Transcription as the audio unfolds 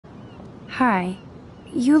Hi.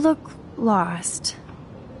 You look lost.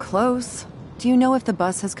 Close. Do you know if the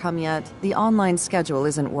bus has come yet? The online schedule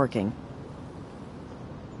isn't working.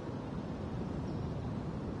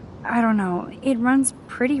 I don't know. It runs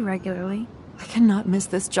pretty regularly. I cannot miss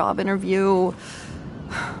this job interview.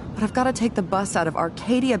 But I've got to take the bus out of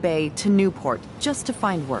Arcadia Bay to Newport just to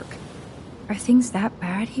find work. Are things that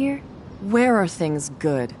bad here? Where are things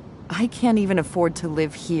good? I can't even afford to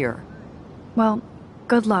live here. Well,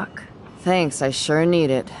 good luck. Thanks, I sure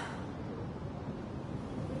need it.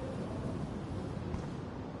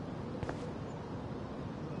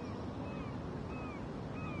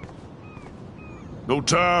 No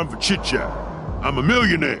time for chit-chat. I'm a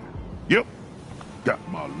millionaire. Yep. Got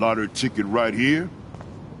my lottery ticket right here.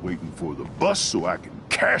 Waiting for the bus so I can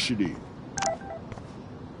cash it in.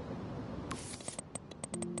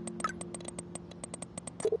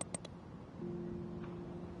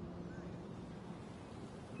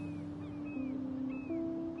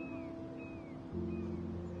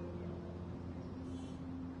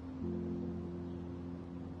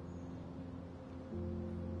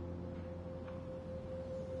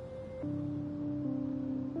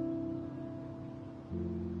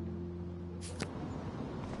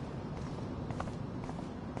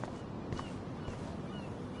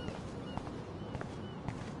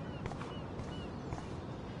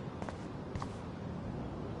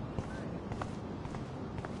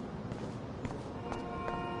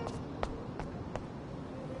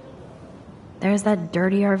 There's that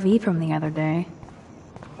dirty RV from the other day.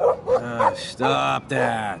 Stop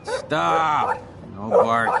that. Stop. No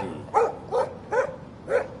barking.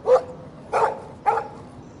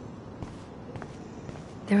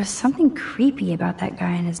 There was something creepy about that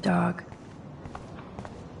guy and his dog.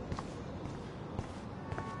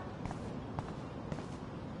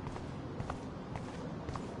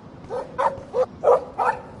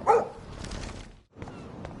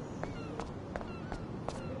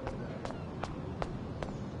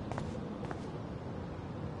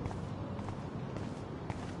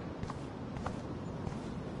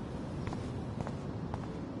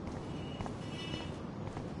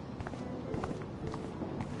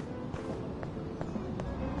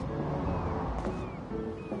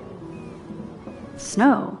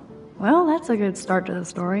 Snow. Well, that's a good start to the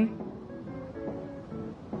story.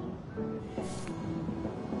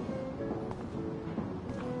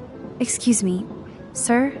 Excuse me,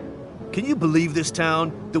 sir? Can you believe this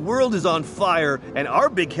town? The world is on fire, and our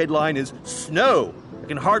big headline is snow. I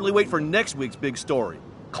can hardly wait for next week's big story.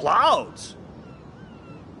 Clouds!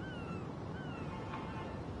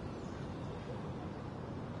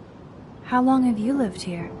 How long have you lived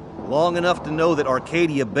here? Long enough to know that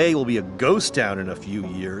Arcadia Bay will be a ghost town in a few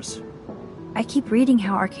years. I keep reading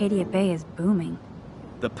how Arcadia Bay is booming.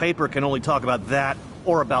 The paper can only talk about that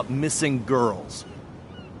or about missing girls.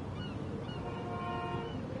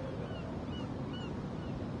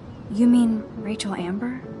 You mean Rachel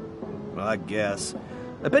Amber? I guess.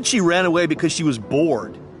 I bet she ran away because she was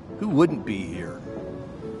bored. Who wouldn't be here?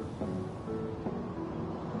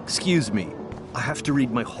 Excuse me. I have to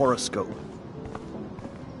read my horoscope.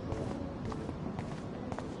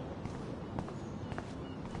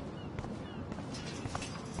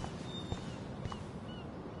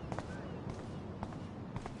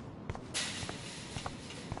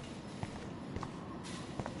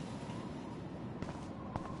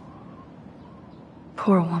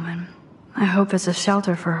 Poor woman. I hope there's a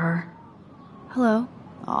shelter for her. Hello?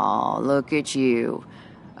 Oh, look at you.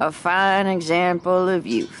 A fine example of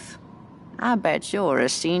youth. I bet you're a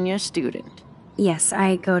senior student. Yes,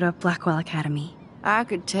 I go to Blackwell Academy. I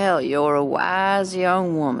could tell you're a wise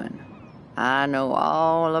young woman. I know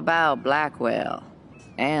all about Blackwell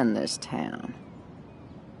and this town.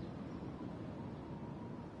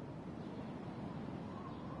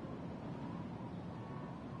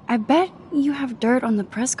 I bet you have dirt on the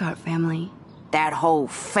Prescott family. That whole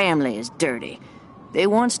family is dirty. They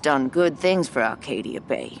once done good things for Arcadia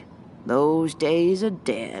Bay. Those days are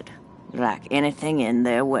dead, like anything in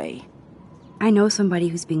their way. I know somebody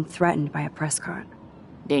who's being threatened by a Prescott.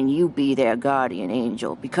 Then you be their guardian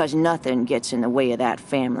angel, because nothing gets in the way of that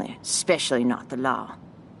family, especially not the law.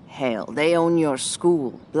 Hell, they own your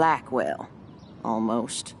school, Blackwell.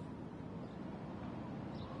 Almost.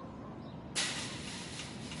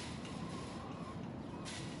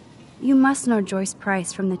 You must know Joyce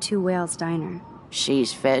Price from the Two Whales Diner.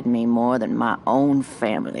 She's fed me more than my own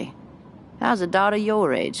family. How's a daughter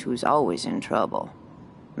your age who's always in trouble?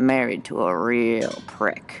 Married to a real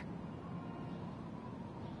prick.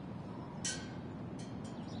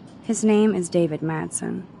 His name is David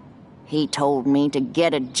Madsen. He told me to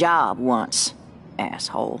get a job once,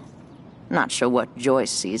 asshole. Not sure what Joyce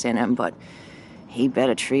sees in him, but he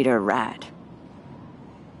better treat her right.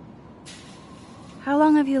 How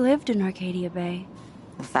long have you lived in Arcadia Bay?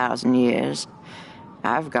 1,000 years.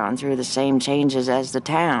 I've gone through the same changes as the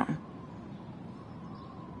town.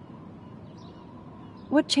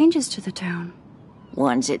 What changes to the town?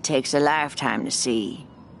 Ones it takes a lifetime to see.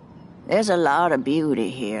 There's a lot of beauty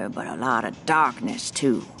here, but a lot of darkness,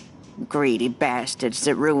 too. Greedy bastards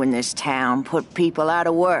that ruin this town, put people out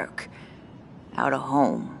of work, out of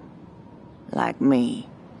home. Like me.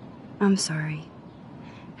 I'm sorry.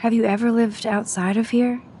 Have you ever lived outside of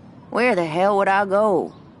here? Where the hell would I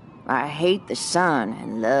go? I hate the sun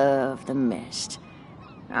and love the mist.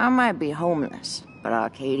 I might be homeless, but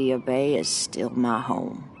Arcadia Bay is still my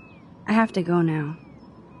home. I have to go now.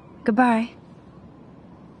 Goodbye.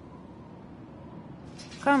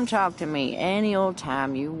 Come talk to me any old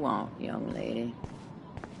time you want, young lady.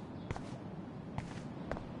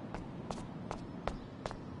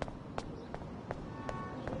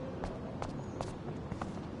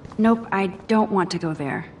 Nope, I don't want to go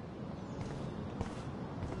there.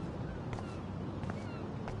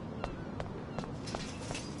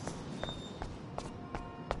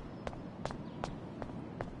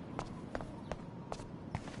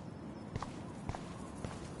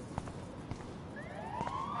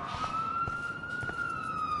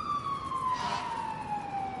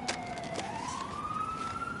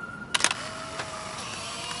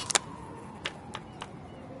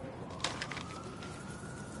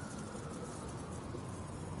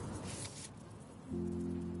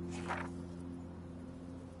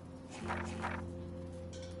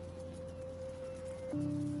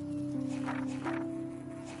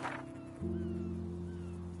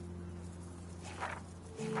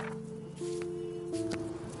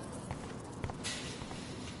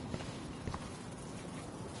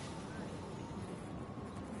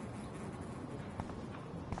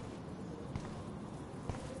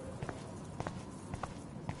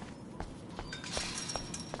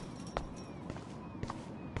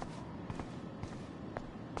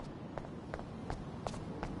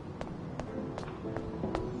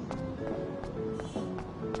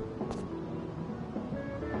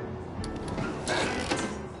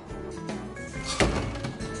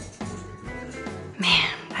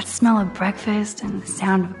 Smell of breakfast and the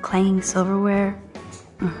sound of clanging silverware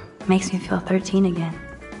makes me feel 13 again.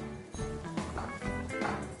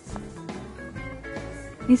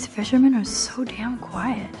 These fishermen are so damn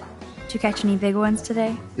quiet. Did you catch any big ones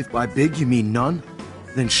today? If by big you mean none,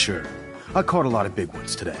 then sure. I caught a lot of big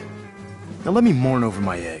ones today. Now let me mourn over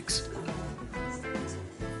my eggs.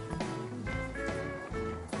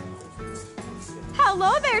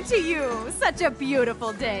 Hello there to you! Such a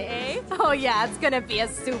beautiful day, eh? Oh yeah, it's gonna be a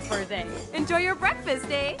super day. Enjoy your breakfast,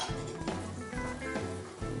 eh?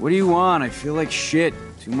 What do you want? I feel like shit.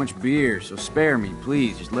 Too much beer, so spare me,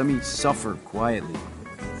 please. Just let me suffer quietly.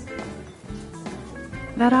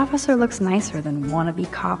 That officer looks nicer than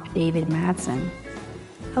wannabe cop David Madsen.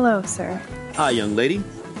 Hello, sir. Hi, young lady.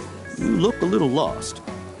 You look a little lost.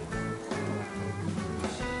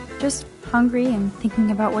 Just hungry and thinking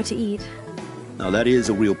about what to eat. Now, that is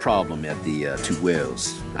a real problem at the Two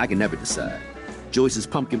Wells. I can never decide. Joyce's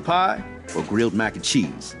pumpkin pie or grilled mac and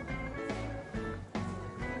cheese?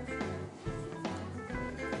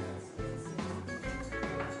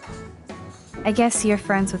 I guess you're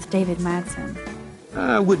friends with David Madsen.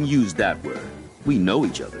 I wouldn't use that word. We know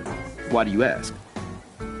each other. Why do you ask?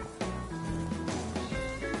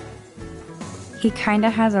 He kinda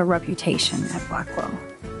has a reputation at Blackwell.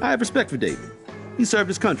 I have respect for David. He served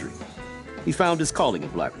his country. He found his calling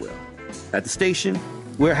at Blackwell. At the station,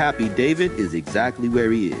 we're happy David is exactly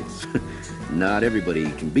where he is. Not everybody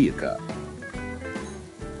can be a cop.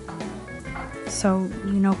 So,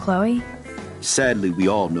 you know Chloe? Sadly, we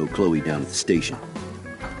all know Chloe down at the station.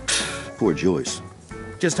 Poor Joyce.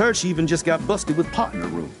 Just heard she even just got busted with pot in her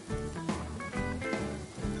room.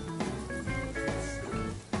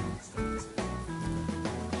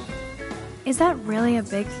 Is that really a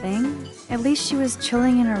big thing? At least she was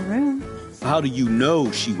chilling in her room. How do you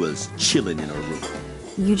know she was chilling in her room?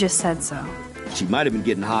 You just said so. She might have been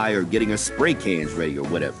getting high or getting her spray cans ready or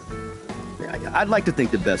whatever. I'd like to think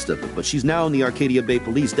the best of her, but she's now in the Arcadia Bay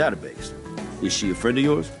Police database. Is she a friend of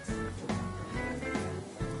yours?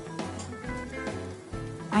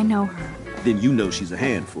 I know her. Then you know she's a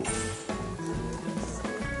handful.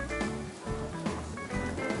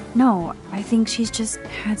 No, I think she's just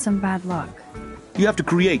had some bad luck. You have to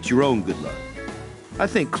create your own good luck. I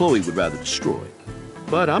think Chloe would rather destroy.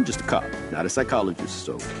 But I'm just a cop, not a psychologist,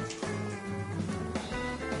 so...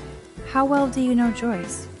 How well do you know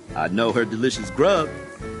Joyce? I know her delicious grub.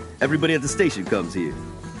 Everybody at the station comes here.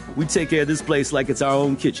 We take care of this place like it's our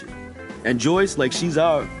own kitchen. And Joyce like she's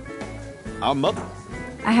our mother.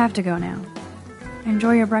 I have to go now.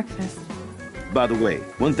 Enjoy your breakfast. By the way,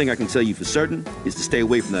 one thing I can tell you for certain is to stay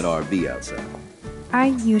away from that RV outside. I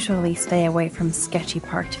usually stay away from sketchy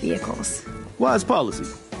parked vehicles. Wise policy.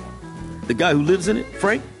 The guy who lives in it,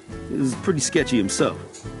 Frank, is pretty sketchy himself.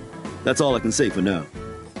 That's all I can say for now.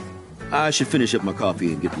 I should finish up my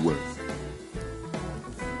coffee and get to work.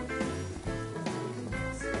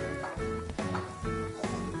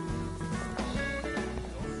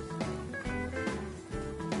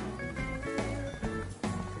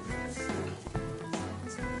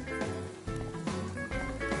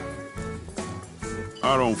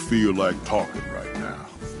 I don't feel like talking right now.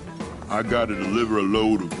 I gotta deliver a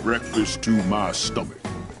load of breakfast to my stomach.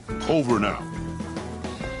 Over and out.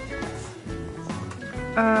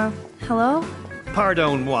 Hello?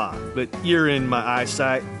 Pardon moi, but you're in my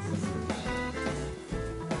eyesight.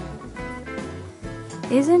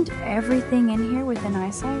 Isn't everything in here within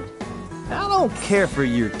eyesight? I don't care for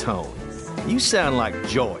your tone. You sound like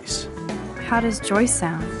Joyce. How does Joyce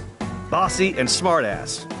sound? Bossy and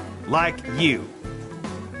smartass. Like you.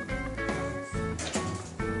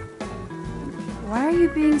 Why are you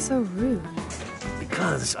being so rude?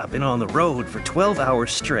 Because I've been on the road for 12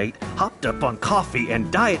 hours straight, hopped up on coffee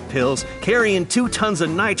and diet pills, carrying 2 tons of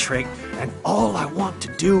nitrate, and all I want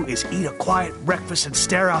to do is eat a quiet breakfast and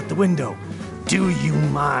stare out the window. Do you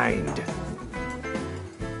mind?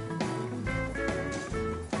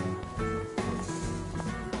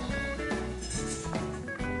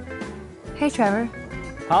 Hey, Trevor.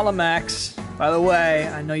 Holla, Max. By the way,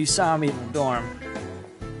 I know you saw me in the dorm.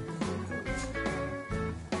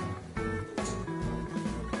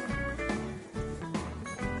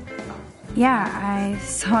 Yeah, I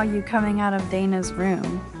saw you coming out of Dana's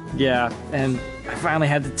room. Yeah, and I finally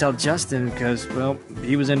had to tell Justin because, well,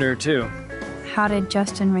 he was into her too. How did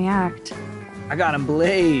Justin react? I got him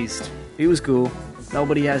blazed. He was cool.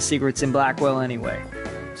 Nobody has secrets in Blackwell anyway.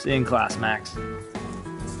 See you in class, Max.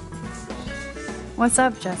 What's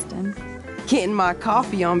up, Justin? Getting my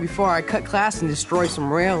coffee on before I cut class and destroy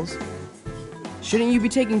some rails. Shouldn't you be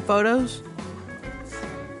taking photos?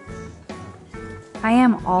 I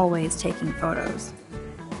am always taking photos.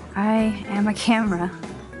 I am a camera.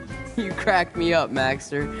 You crack me up,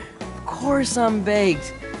 Maxter. Of course I'm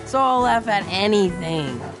baked, so I'll laugh at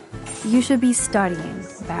anything. You should be studying,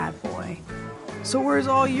 bad boy. So where's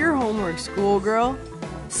all your homework, schoolgirl?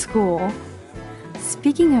 School.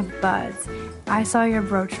 Speaking of buds, I saw your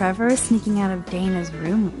bro Trevor sneaking out of Dana's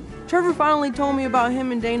room. Trevor finally told me about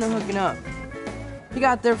him and Dana hooking up. He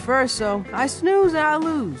got there first, so I snooze and I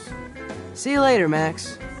lose. See you later,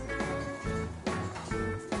 Max.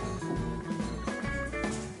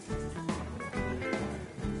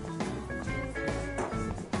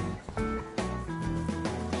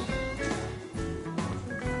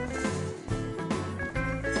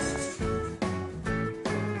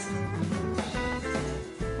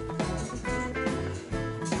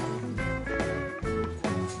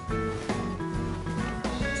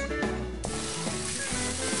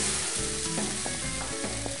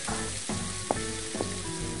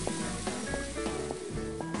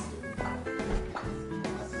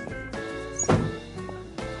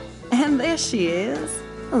 And there she is.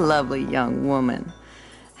 A lovely young woman.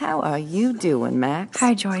 How are you doing, Max?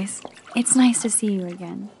 Hi, Joyce. It's nice to see you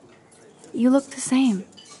again. You look the same.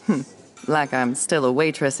 Like I'm still a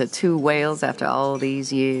waitress at Two Whales after all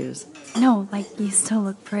these years. No, like you still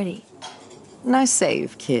look pretty. Nice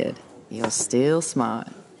save, kid. You're still smart.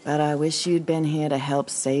 But I wish you'd been here to help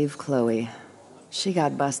save Chloe. She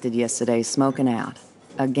got busted yesterday smoking out.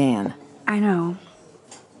 Again. I know.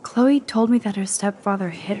 Chloe told me that her stepfather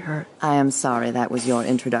hit her. I am sorry that was your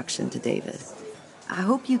introduction to David. I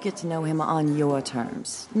hope you get to know him on your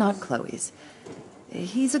terms, not Chloe's.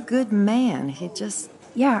 He's a good man. He just...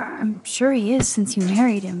 Yeah, I'm sure he is since you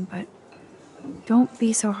married him, but don't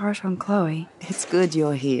be so harsh on Chloe. It's good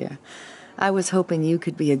you're here. I was hoping you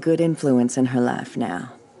could be a good influence in her life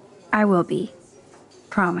now. I will be.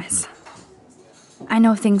 Promise. I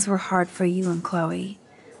know things were hard for you and Chloe.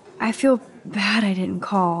 I feel bad I didn't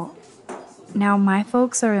call. Now my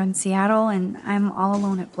folks are in Seattle and I'm all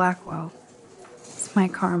alone at Blackwell. It's my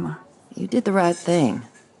karma. You did the right thing.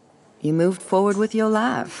 You moved forward with your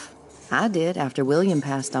life. I did after William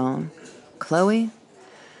passed on. Chloe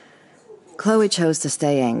chose to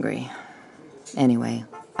stay angry. Anyway,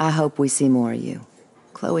 I hope we see more of you.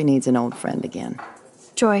 Chloe needs an old friend again.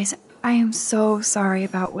 Joyce, I am so sorry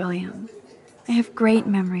about William. I have great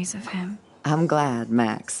memories of him. I'm glad,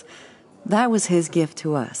 Max. That was his gift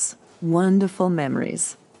to us. Wonderful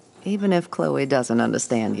memories. even if Chloe doesn't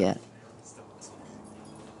understand yet.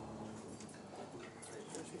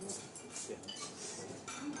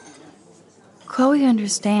 Chloe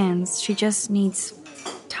understands. She just needs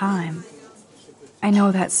time. I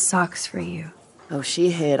know that sucks for you. Oh,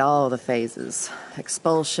 she hit all the phases.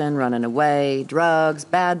 Expulsion, running away, drugs,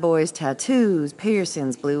 bad boys, tattoos,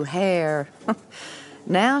 piercings, blue hair.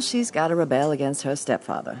 Now she's got to rebel against her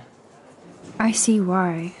stepfather. I see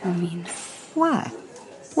why. Why?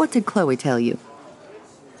 What did Chloe tell you?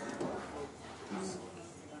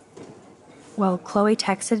 Well, Chloe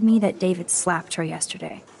texted me that David slapped her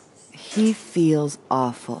yesterday. He feels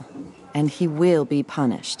awful, and he will be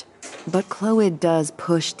punished. But Chloe does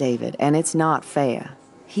push David, and it's not fair.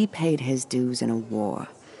 He paid his dues in a war.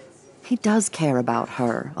 He does care about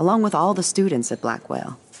her, along with all the students at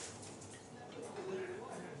Blackwell.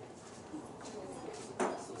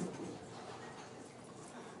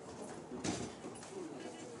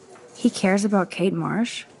 He cares about Kate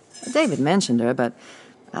Marsh? David mentioned her, but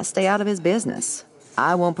I stay out of his business.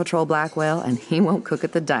 I won't patrol Blackwell, and he won't cook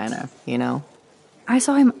at the diner, you know? I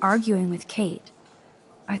saw him arguing with Kate.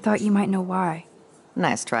 I thought you might know why.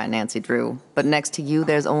 Nice try, Nancy Drew. But next to you,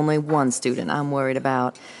 there's only one student I'm worried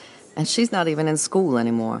about, and she's not even in school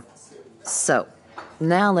anymore. So,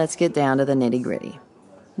 now let's get down to the nitty-gritty.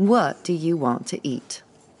 What do you want to eat?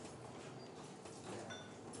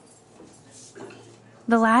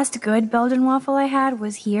 The last good Belgian waffle I had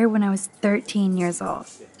was here when I was 13 years old.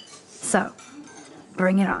 So,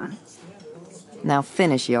 bring it on. Now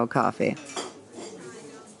finish your coffee.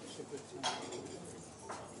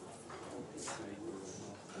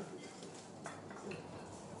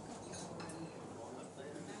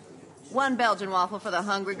 One Belgian waffle for the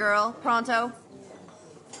hungry girl. Pronto?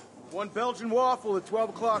 One Belgian waffle at 12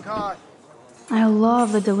 o'clock hot. I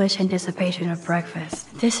love the delicious anticipation of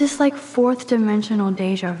breakfast. This is like fourth dimensional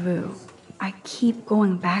deja vu. I keep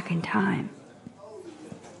going back in time.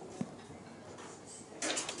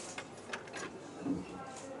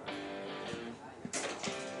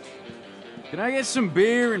 Can I get some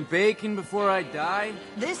beer and bacon before I die?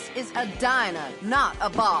 This is a diner, not a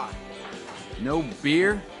bar. No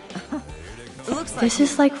beer? Looks like This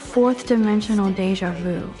is like fourth dimensional deja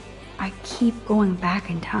vu. I keep going back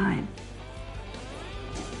in time.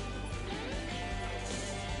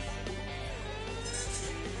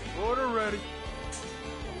 Order ready.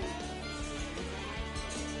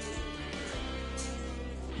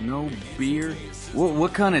 No beer?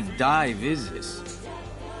 What kind of dive is this?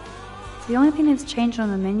 The only thing that's changed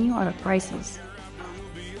on the menu are the prices.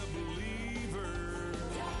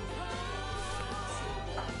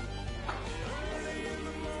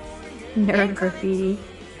 Nerd graffiti.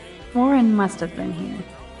 Warren must have been here.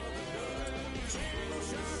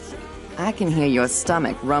 I can hear your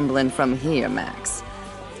stomach rumbling from here, Max.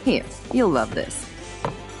 Here, you'll love this.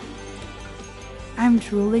 I'm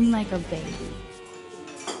drooling like a baby.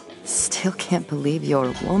 Still can't believe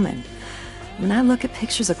you're a woman. When I look at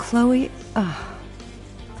pictures of Chloe,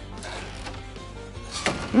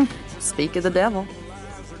 speak of the devil.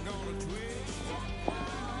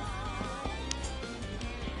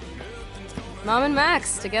 Mom and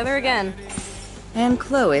Max, together again. And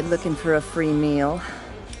Chloe looking for a free meal.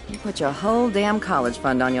 You put your whole damn college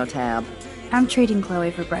fund on your tab. I'm treating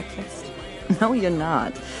Chloe for breakfast. No, you're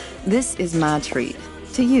not. This is my treat.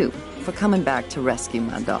 To you, for coming back to rescue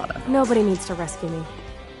my daughter. Nobody needs to rescue me.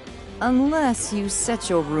 Unless you set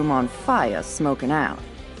your room on fire smoking out.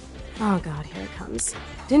 Oh god, here it comes.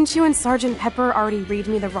 Didn't you and Sergeant Pepper already read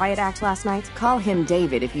me the riot act last night? Call him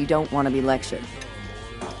David if you don't want to be lectured.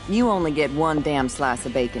 You only get one damn slice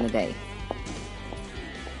of bacon a day.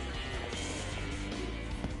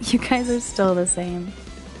 You guys are still the same.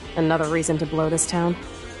 Another reason to blow this town.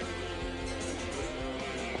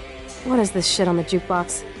 What is this shit on the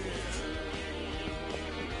jukebox?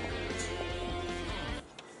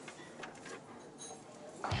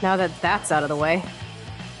 Now that that's out of the way,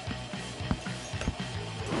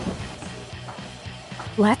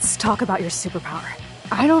 let's talk about your superpower.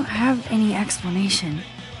 I don't have any explanation,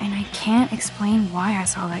 and I can't explain why I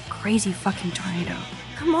saw that crazy fucking tornado.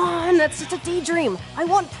 Come on, that's just a daydream. I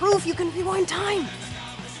want proof you can rewind time.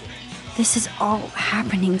 This is all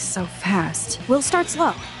happening so fast. We'll start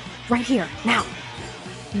slow. Right here, now.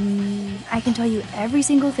 I can tell you every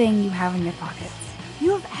single thing you have in your pockets.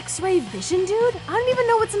 You have X-ray vision, dude? I don't even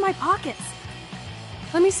know what's in my pockets.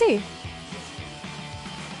 Let me see.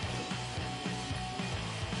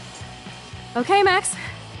 Okay, Max.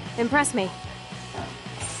 Impress me.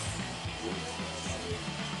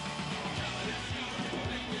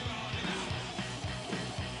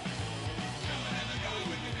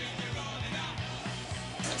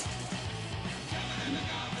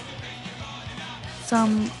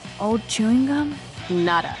 Some old chewing gum?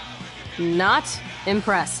 Nada. Not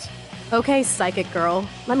impressed. Okay, psychic girl,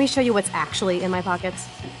 let me show you what's actually in my pockets.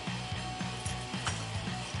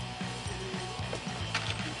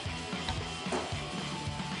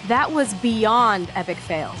 That was beyond epic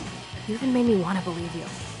fail. You even made me want to believe you.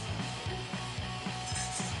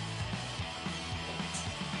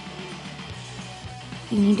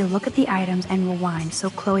 You need to look at the items and rewind so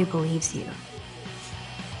Chloe believes you.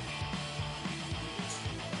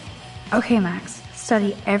 Okay, Max.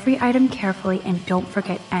 Study every item carefully and don't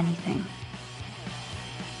forget anything.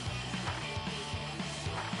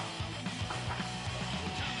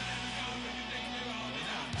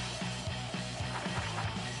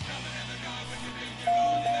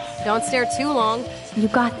 Don't stare too long. You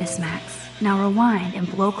got this, Max. Now rewind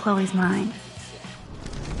and blow Chloe's mind.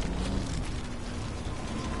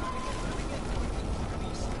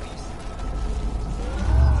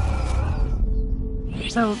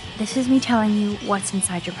 So, this is me telling you what's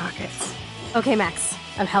inside your pockets. Okay, Max.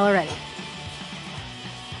 I'm hella ready.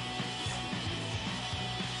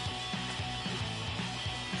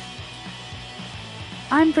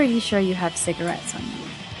 I'm pretty sure you have cigarettes on you.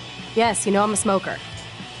 Yes, you know I'm a smoker.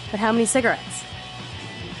 But how many cigarettes?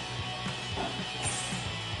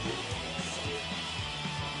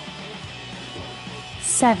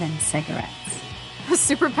 Seven cigarettes. A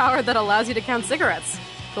superpower that allows you to count cigarettes.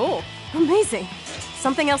 Cool. Amazing.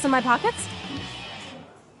 Something else in my pockets?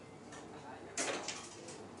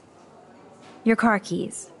 Your car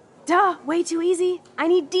keys. Duh, way too easy. I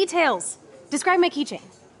need details. Describe my keychain.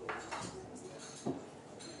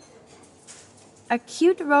 A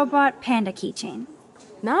cute robot panda keychain.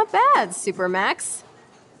 Not bad, Super Max.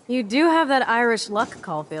 You do have that Irish luck,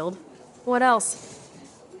 Caulfield. What else?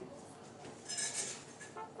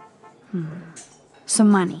 Some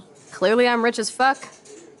money. Clearly I'm rich as fuck.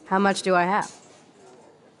 How much do I have?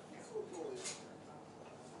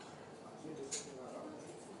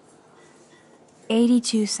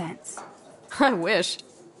 $0.82. I wish.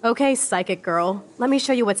 Okay, psychic girl. Let me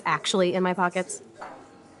show you what's actually in my pockets.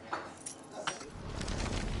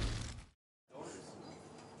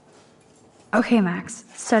 Okay, Max.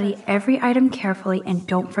 Study every item carefully and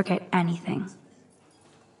don't forget anything.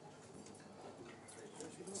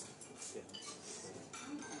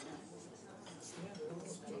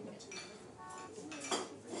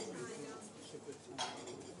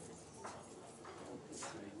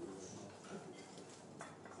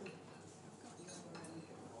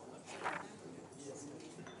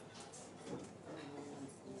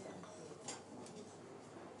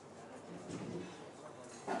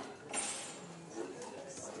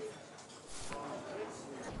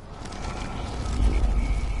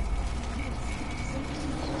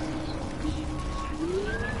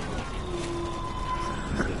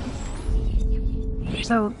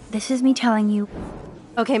 So, this is me telling you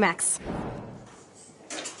Okay, Max.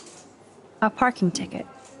 a parking ticket.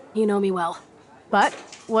 You know me well. But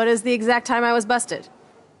what is the exact time I was busted?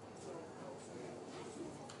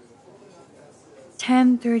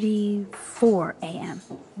 10:34 a.m.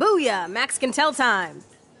 Booyah! Max can tell time!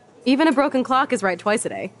 Even a broken clock is right twice a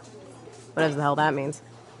day. Whatever the hell that means.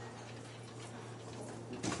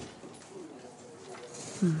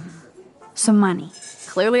 Some money.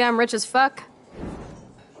 Clearly I'm rich as fuck.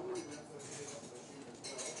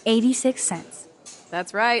 86 cents.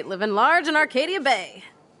 That's right, living large in Arcadia Bay.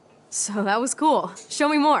 So that was cool. Show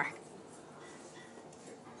me more.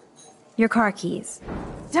 Your car keys.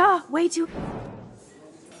 Duh, way too...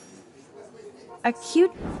 A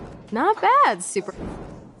cute... Not bad, Super...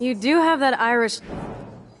 You do have that Irish...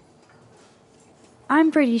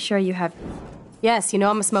 I'm pretty sure you have Yes, you know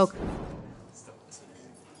I'm a smoker.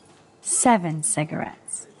 7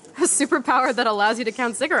 cigarettes. A superpower that allows you to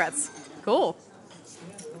count cigarettes. Cool.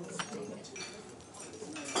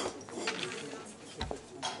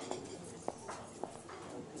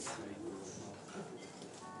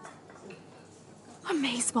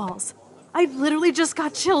 Amazeballs. I literally just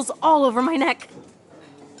got chills all over my neck.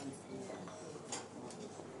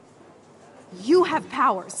 You have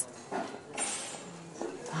powers.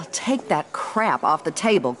 I'll take that crap off the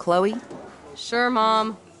table, Chloe. Sure,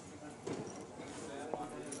 Mom.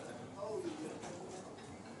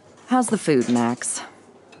 How's the food, Max?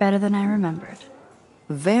 Better than I remembered.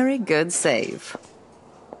 Very good save.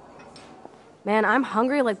 Man, I'm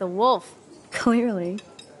hungry like the wolf. Clearly.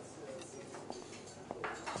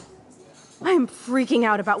 I'm freaking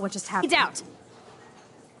out about what just happened. He's out.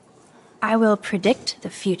 I will predict the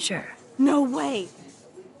future. No way.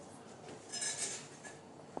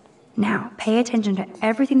 Now, pay attention to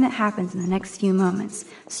everything that happens in the next few moments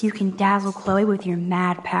so you can dazzle Chloe with your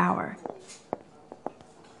mad power.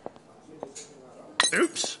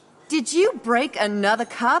 Oops. Did you break another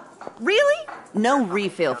cup? Really? No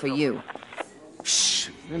refill for you. Shh.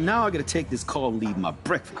 And now I gotta take this call and leave my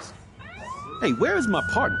breakfast. Hey, where is my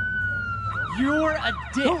partner? You're a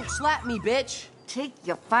dick. Don't slap me, bitch. Take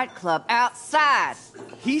your fight club outside.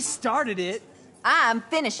 He started it. I'm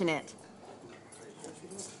finishing it.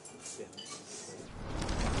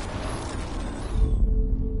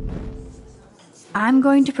 I'm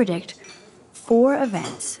going to predict 4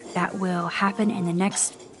 events that will happen in the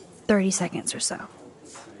next 30 seconds or so.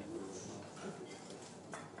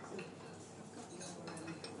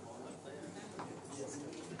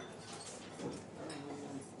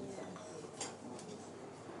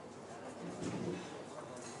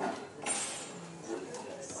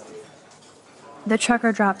 The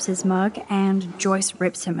trucker drops his mug and Joyce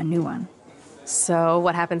rips him a new one. So,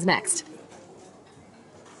 what happens next?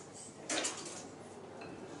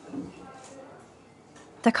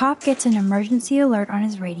 The cop gets an emergency alert on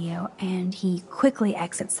his radio and he quickly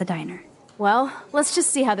exits the diner. Well, let's just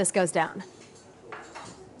see how this goes down.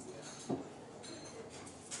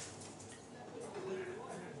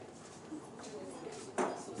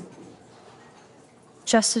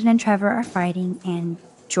 Justin and Trevor are fighting and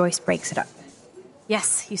Joyce breaks it up.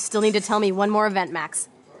 Yes, you still need to tell me one more event, Max.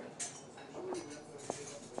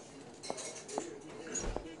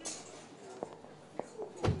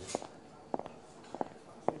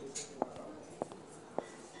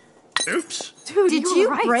 Oops. Dude, Did you you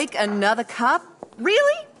were right. break another cup?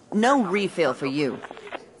 Really? No refill for you.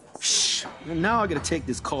 Shh. And now I gotta take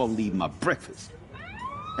this call and leave my breakfast.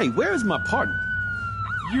 Hey, where is my partner?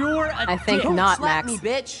 You're a I think dick. Don't not, slap Max. me,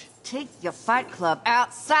 bitch. Take your fight club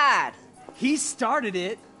outside. He started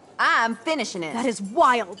it. I'm finishing it. That is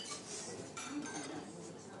wild.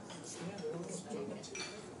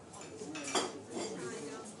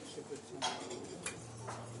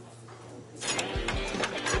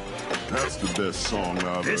 That's the best song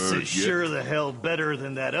I've This heard is yet. sure the hell better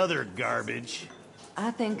than that other garbage. I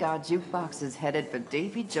think our jukebox is headed for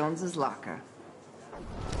Davy Jones's locker.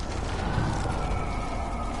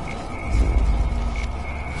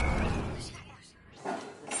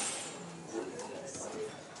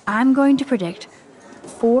 I'm going to predict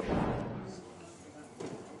 4...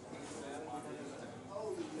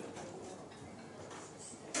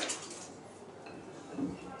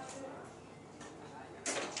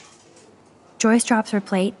 Joyce drops her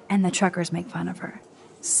plate and the truckers make fun of her.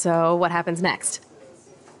 So, what happens next?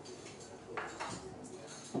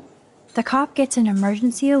 The cop gets an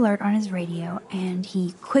emergency alert on his radio and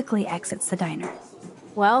he quickly exits the diner.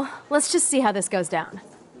 Well, let's just see how this goes down.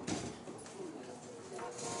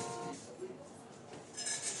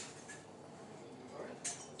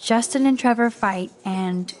 Justin and Trevor fight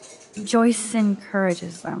and Joyce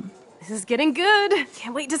encourages them. This is getting good.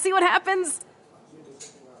 Can't wait to see what happens.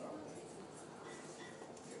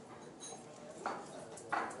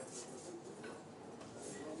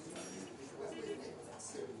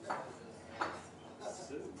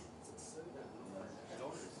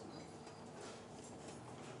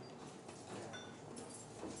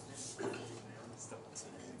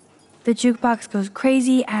 The jukebox goes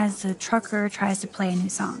crazy as the trucker tries to play a new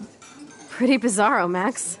song. Pretty bizarro,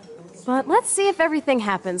 Max. But let's see if everything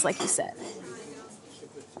happens like you said.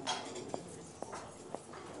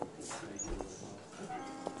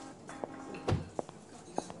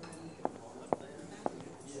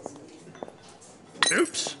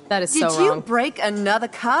 Oops. That is Did so you wrong. break another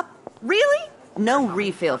cup? Really? No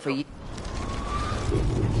refill for you.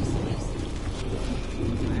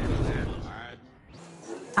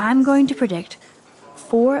 I'm going to predict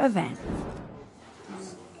 4 events.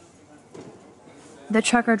 The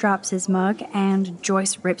trucker drops his mug and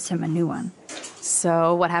Joyce rips him a new one.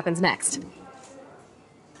 So, what happens next?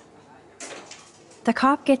 The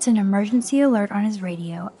cop gets an emergency alert on his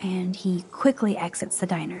radio and he quickly exits the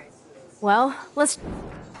diner. Well, let's...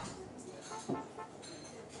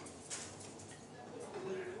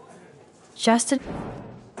 Justin...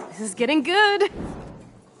 This is getting good.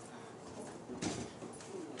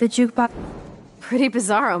 The jukebox... Pretty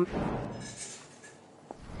bizarro.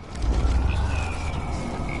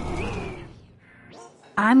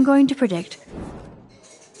 I'm going to predict...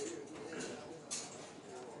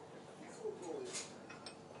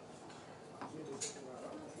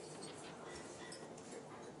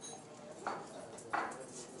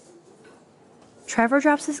 Trevor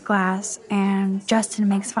drops his glass and Justin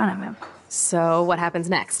makes fun of him. So, what happens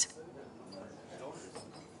next?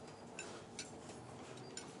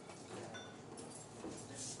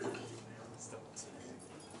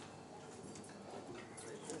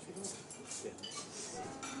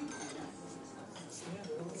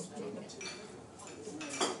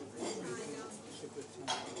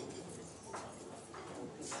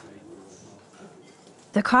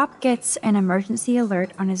 The cop gets an emergency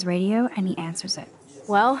alert on his radio and he answers it.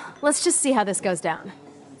 Well, let's just see how this goes down.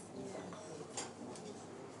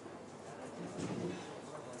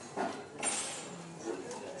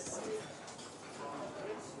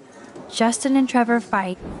 Justin and Trevor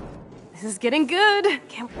fight. This is getting good.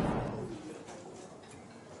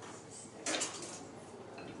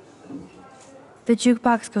 The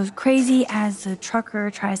jukebox goes crazy as the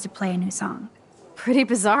trucker tries to play a new song. Pretty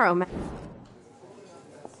bizarro, man.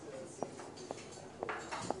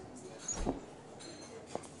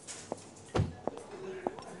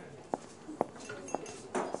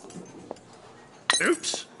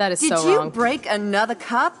 Oops. That is Did so you wrong. break another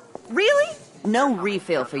cup? Really? No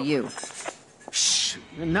refill for you. Shh.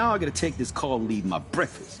 And now I gotta take this call and leave my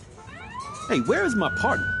breakfast. Hey, where is my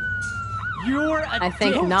partner? You're a I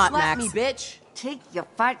think dick. not, Slap Max. me, bitch. Take your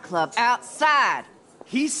fight club outside.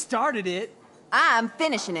 He started it. I'm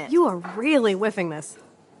finishing it. You are really whiffing this.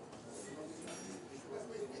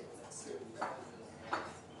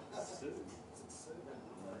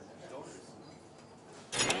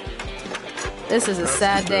 This is a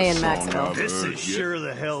sad day in Maxville. This is sure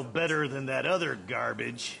the hell better than that other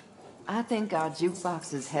garbage. I think our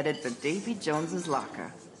jukebox is headed for Davy Jones's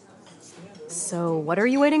locker. So, what are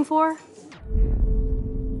you waiting for?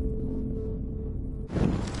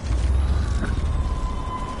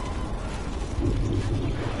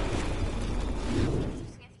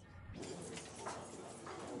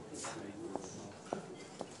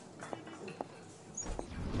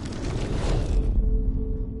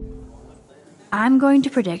 I'm going to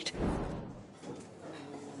predict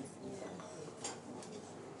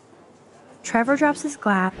Trevor drops his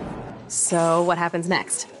glass. So, what happens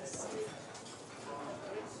next?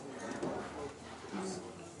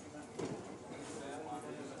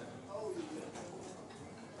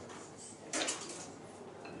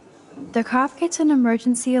 The cop gets an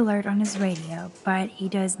emergency alert on his radio, but he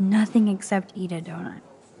does nothing except eat a donut.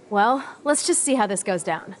 Well, let's just see how this goes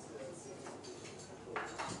down.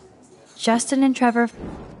 Justin and Trevor.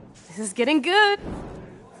 This is getting good.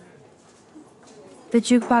 The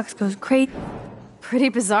jukebox goes crazy.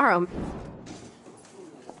 Pretty bizarro.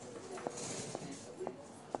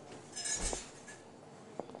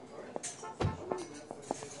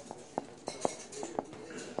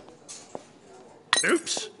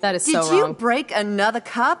 Oops. That is Did so you wrong. break another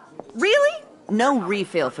cup? Really? No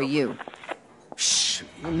refill for you. Shh.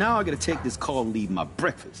 And now I gotta take this call and leave my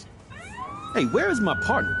breakfast. Hey, where is my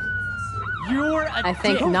partner? You're a I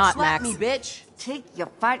think dick. not, Slap Max. me, bitch. Take your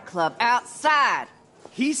fight club outside.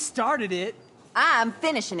 He started it. I'm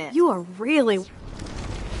finishing it. You are really...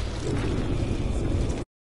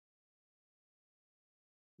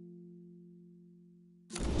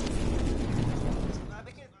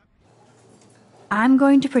 I'm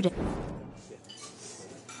going to predict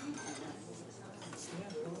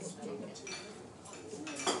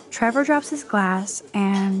Trevor drops his glass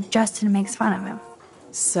and Justin makes fun of him.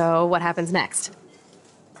 So, what happens next?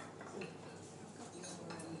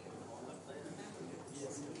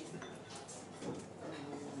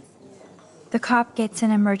 The cop gets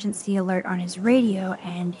an emergency alert on his radio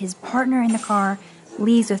and his partner in the car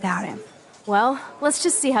leaves without him. Well, let's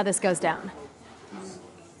just see how this goes down.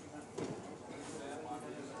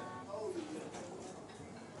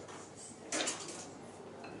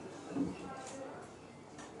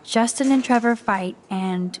 Justin and Trevor fight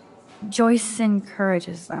and Joyce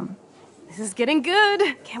encourages them. This is getting good.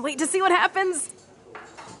 Can't wait to see what happens.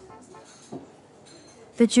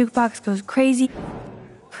 The jukebox goes crazy.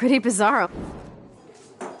 Pretty bizarro.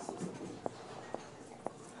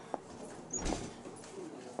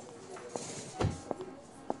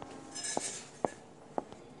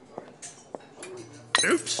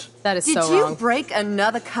 Oops. That is Did so you wrong. break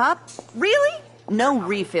another cup? Really? No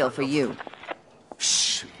refill for you.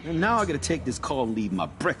 Shh. And now I gotta take this call and leave my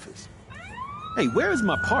breakfast. Hey, where is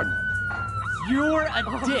my partner? You're a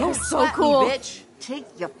dick. Oh, so Slap cool. me, bitch. Take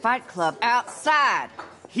your fight club outside.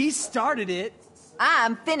 He started it.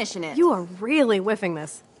 I'm finishing it. You are really whiffing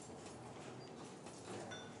this.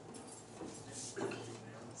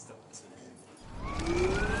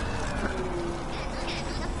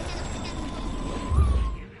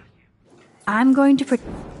 I'm going to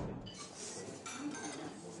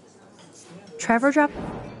Trevor dropped.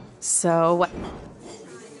 So, what?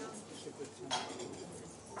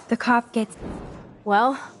 The cop gets.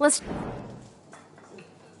 Well, let's...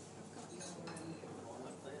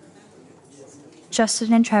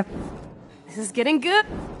 Justin and Trevor. This is getting good.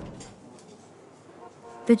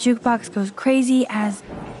 The jukebox goes crazy as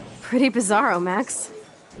Pretty bizarro, Max.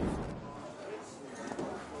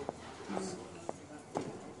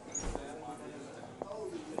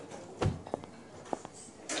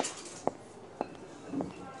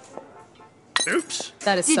 Oops.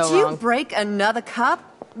 That is Did so you wrong. break another cup?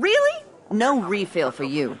 Really? No refill for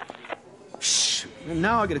you. Shh. And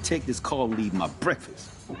now I gotta take this call and leave my breakfast.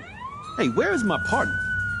 Hey, where is my partner?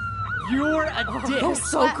 You're a dick. Oh, so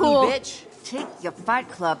Slap me, cool. bitch. Take your fight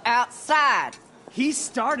club outside. He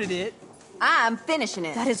started it. I'm finishing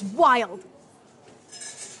it. That is wild.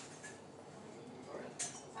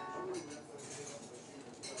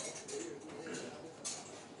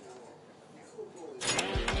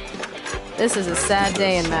 This is a sad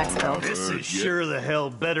day in Maxville. This is sure the hell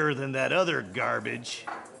better than that other garbage.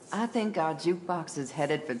 I think our jukebox is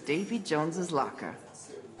headed for Davy Jones's locker.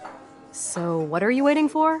 So, what are you waiting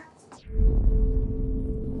for?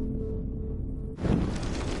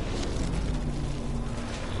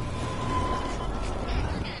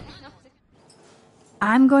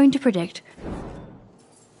 I'm going to predict.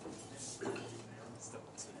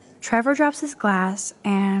 Trevor drops his glass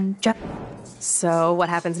and So, what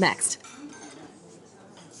happens next?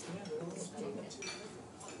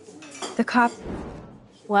 the cop.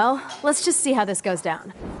 Well, let's just see how this goes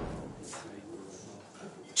down.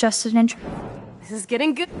 Justin and This is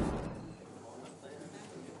getting good.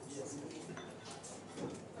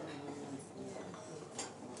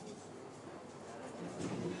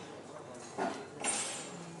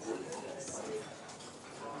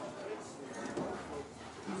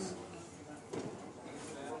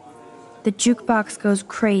 The jukebox goes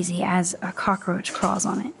crazy as a cockroach crawls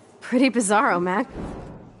on it. Pretty bizarro, Mac.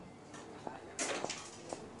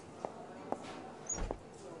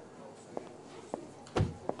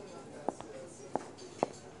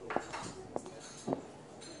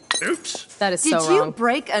 Oops. That is Did so you wrong.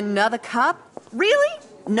 break another cup? Really?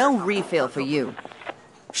 No refill for you.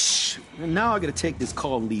 Shh. And now I gotta take this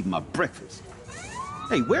call and leave my breakfast.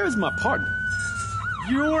 Hey, where is my partner?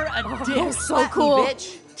 You're a dick. Oh, so Slap cool. me,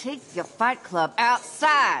 bitch. Take your fight club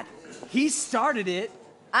outside. He started it.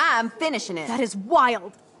 I'm finishing it. That is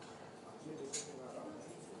wild.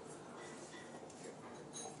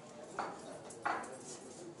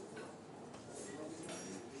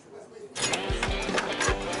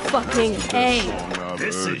 Fucking A.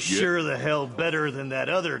 This is sure the hell better than that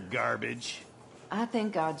other garbage. I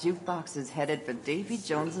think our jukebox is headed for Davy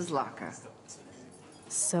Jones's locker.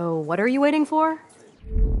 So, what are you waiting for?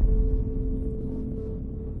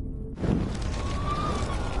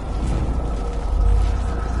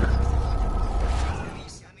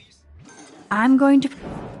 I'm going to.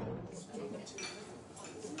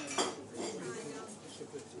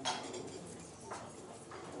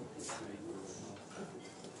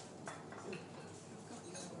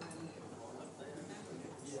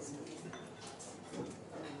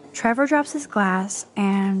 Trevor drops his glass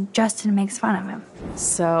and Justin makes fun of him.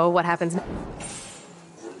 So, what happens next?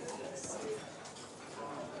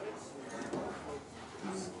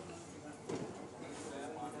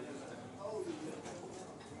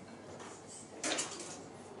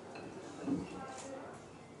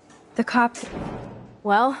 The cop.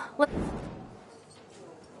 Well, let.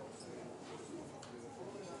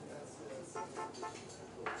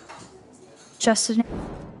 Justin.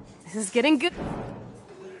 This is getting good.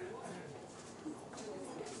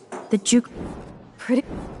 The juke. Pretty.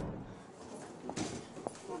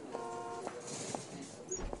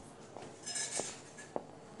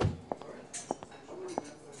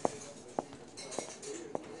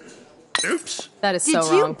 Oops. That is Did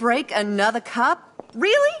so you wrong. break another cup?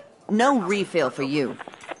 Really? No refill for you.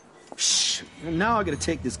 Shh. And now I gotta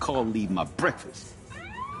take this call and leave my breakfast.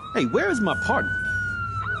 Hey, where is my partner?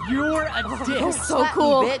 You're a dick. Oh, so Slap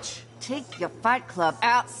cool. me, bitch. Take your fight club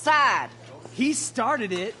outside. He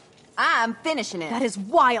started it. I'm finishing it. That is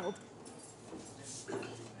wild.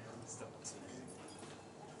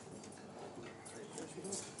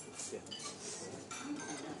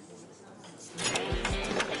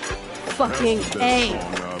 Fucking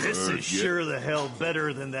A. This is sure the hell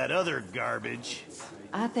better than that other garbage.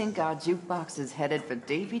 I think our jukebox is headed for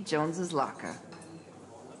Davy Jones's locker.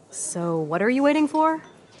 So, what are you waiting for?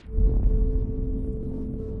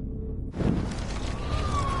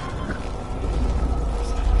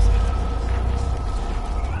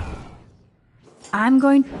 I'm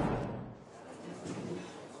going.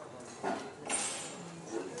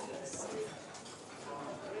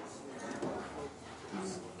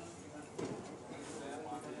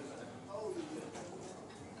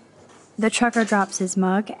 The trucker drops his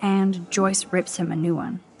mug and Joyce rips him a new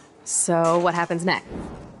one. So, what happens next?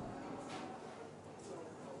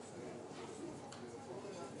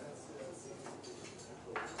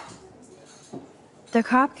 The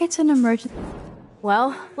cop gets an emergency.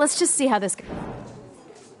 Well, let's just see how this goes.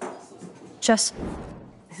 Just.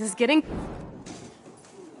 This is getting.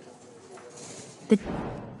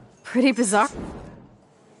 Pretty bizarre.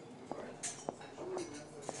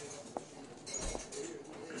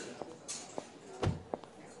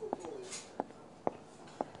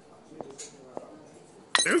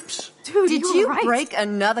 Oops. Dude, Did you you were right. break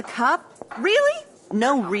another cup? Really?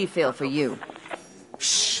 No refill for you.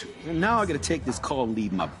 Shh. And now I gotta take this call and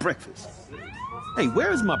leave my breakfast. Hey,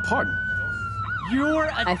 where is my partner? You're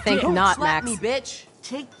a I think dick. not, Don't slap Max. me, bitch.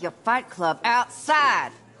 Take your fight club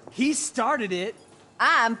outside. He started it.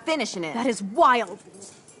 I'm finishing it. That is wild.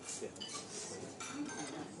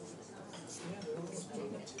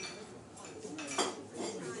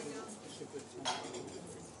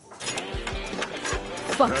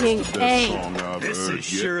 Fucking That's the best A. song I've This heard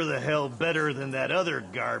is yet. sure the hell better than that other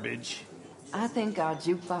garbage. I think our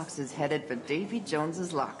jukebox is headed for Davy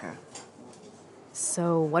Jones's locker.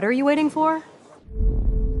 So, what are you waiting for?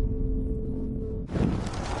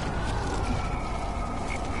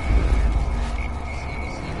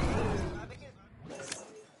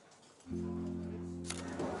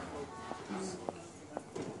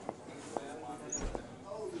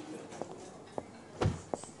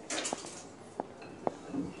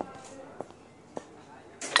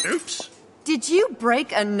 Oops. Did you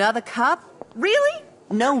break another cup? Really?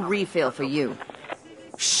 No refill for you.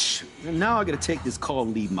 Shh. And now I gotta take this call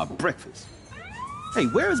and leave my breakfast. Hey,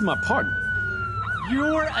 where is my partner?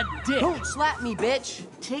 You're a dick. Don't slap me, bitch.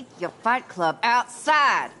 Take your fight club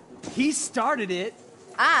outside. He started it.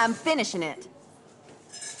 I'm finishing it.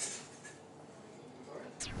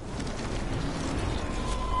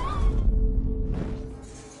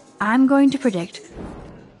 I'm going to predict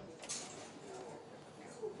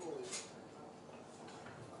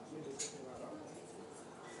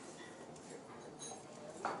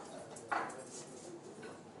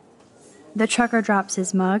the trucker drops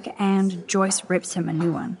his mug and Joyce rips him a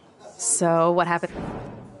new one. So, what happened?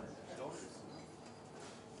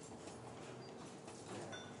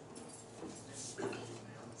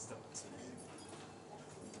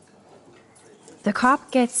 The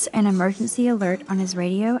cop gets an emergency alert on his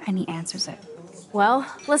radio and he answers it. Well,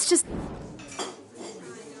 let's just.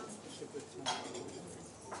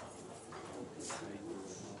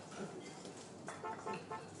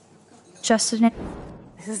 Justin,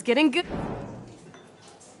 This is getting good.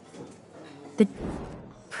 the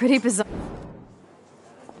Pretty bizarre.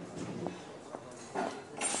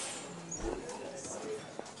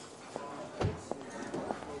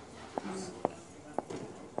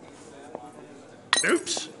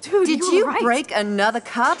 Oops. Dude, Did you you were right. break another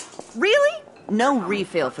cup? Really? No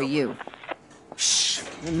refill for you. Shh.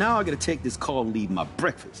 And now I gotta take this call and leave my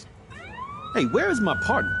breakfast. Hey, where is my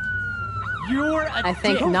partner? You're a I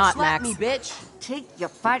think dick. Don't not, slap Max. me, bitch. Take your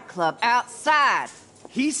fight club outside.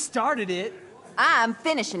 He started it. I'm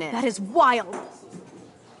finishing it. That is wild.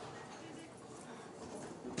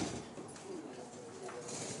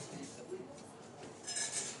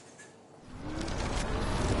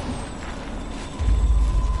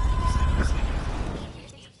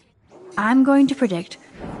 I'm going to predict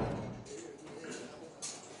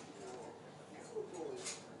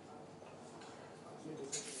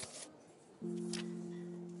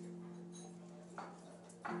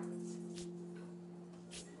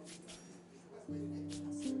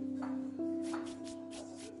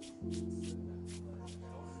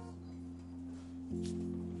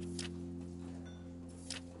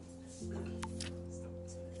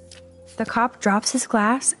the cop drops his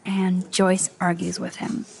glass and Joyce argues with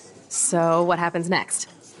him. So, what happens next?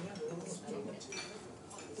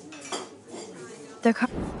 The cop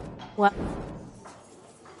What?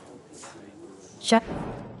 shut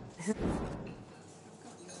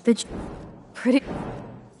the j- Pretty.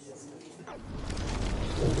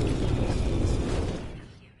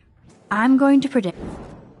 I'm going to predict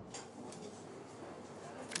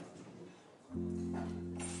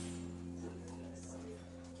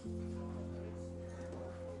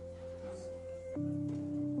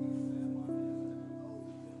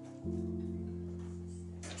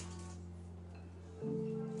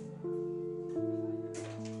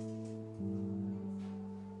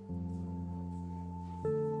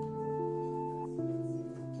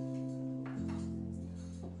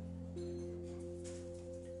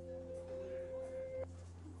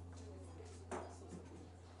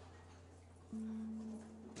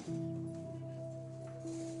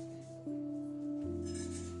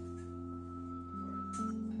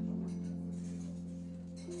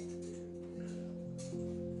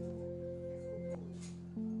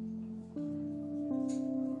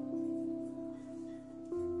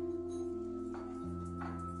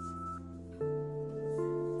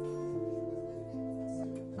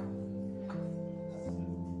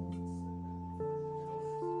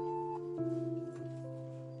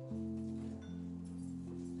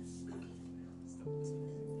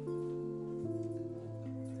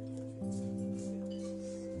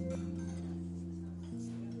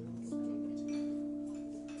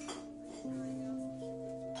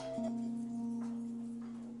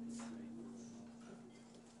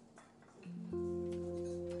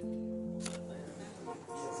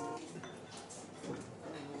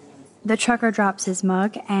The trucker drops his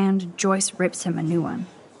mug, and Joyce rips him a new one.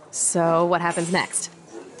 So, what happens next?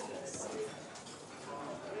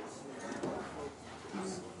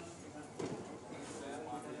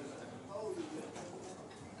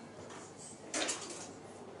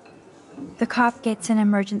 The cop gets an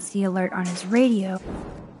emergency alert on his radio.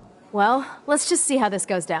 Well, let's just see how this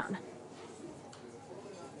goes down.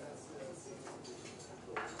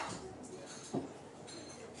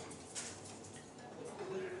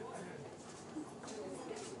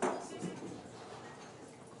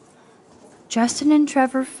 Justin and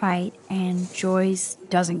Trevor fight, and Joyce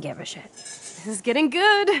doesn't give a shit. This is getting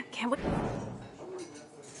good. Can't wait.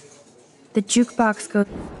 The jukebox goes...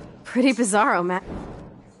 Pretty bizarro, Matt.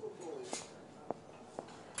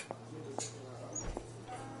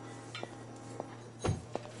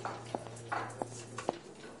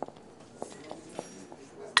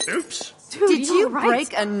 Oops. Dude, Did you right.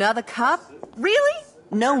 break another cup? Really?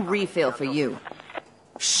 No refill for you.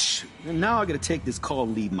 Shh. And now I gotta take this call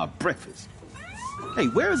and leave my breakfast. Hey,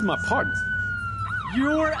 where is my partner?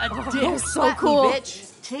 You're a dick. So Slap cool. me,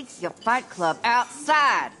 bitch. Take your fight club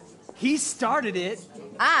outside. He started it.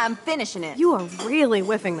 I'm finishing it. You are really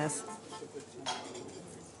whiffing this.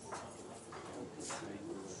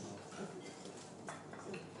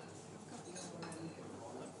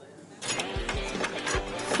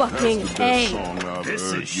 Fucking Best A. song I've This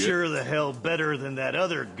heard is yet. sure the hell better than that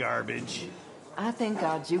other garbage. I think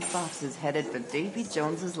our jukebox is headed for Davy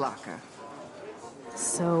Jones's locker.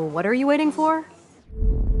 So, what are you waiting for?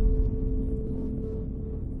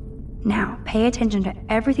 Now, pay attention to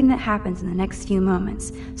everything that happens in the next few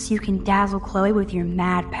moments so you can dazzle Chloe with your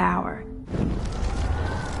mad power.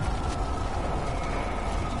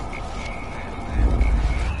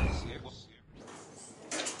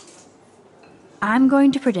 I'm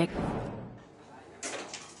going to predict.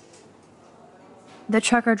 The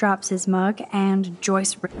trucker drops his mug, and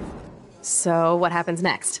Joyce... So, what happens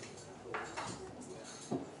next?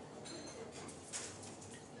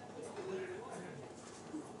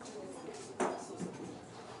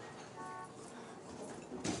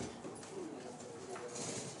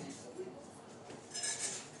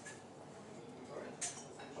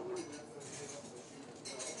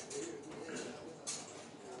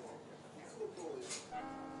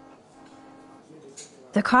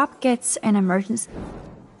 The cop gets an emergency...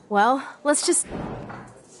 Well, let's just...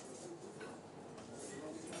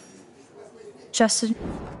 Justin...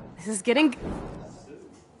 This is getting...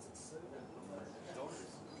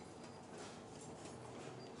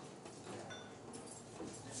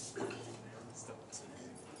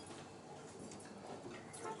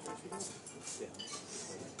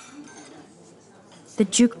 The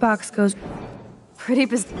jukebox goes... pretty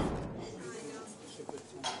biz...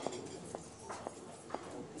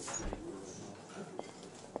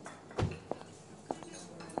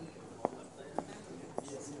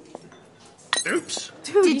 Oops.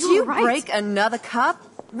 Dude, Did you right. break another cup?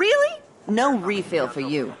 Really? No refill for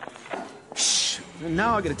you. Shh. And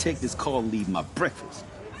now I gotta take this call and leave my breakfast.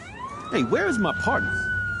 Hey, where is my partner?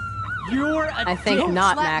 You're a I think dick.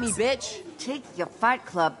 not, Slap Max. me, bitch. Take your fight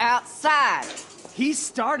club outside. He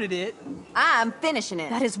started it. I'm finishing it.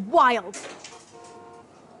 That is wild.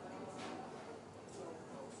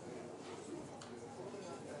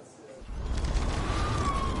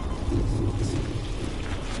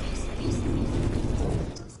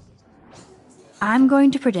 I'm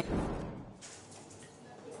going to predict.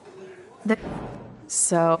 The...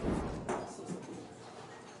 So...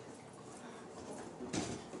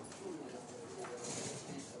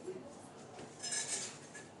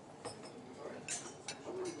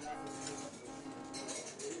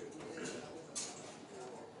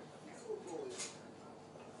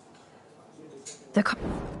 The... co-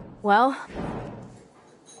 Well...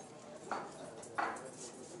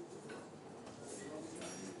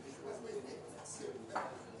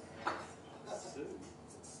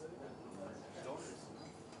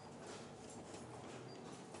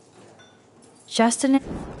 Justin...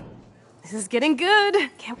 This is getting good.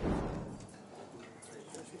 Can't...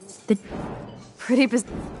 The... Pretty biz...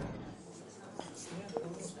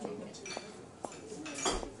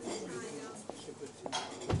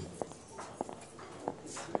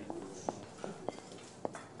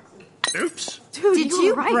 Oops. Dude, Did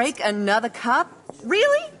you right. break another cup?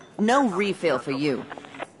 Really? No refill for you.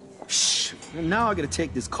 Shh. And now I gotta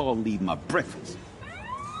take this call and leave my breakfast.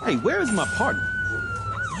 Hey, where is my partner?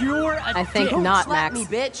 You're a I think dick. not, Slap Max.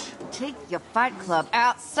 me, bitch. Take your fight club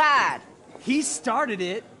outside. He started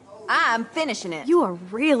it. I'm finishing it. You are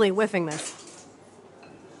really whiffing this.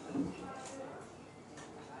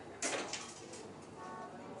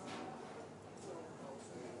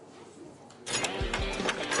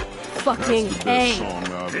 fucking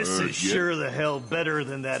A. This is sure the hell better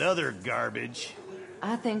than that other garbage.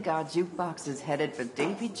 I think our jukebox is headed for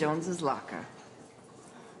Davy Jones's locker.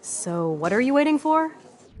 So, what are you waiting for?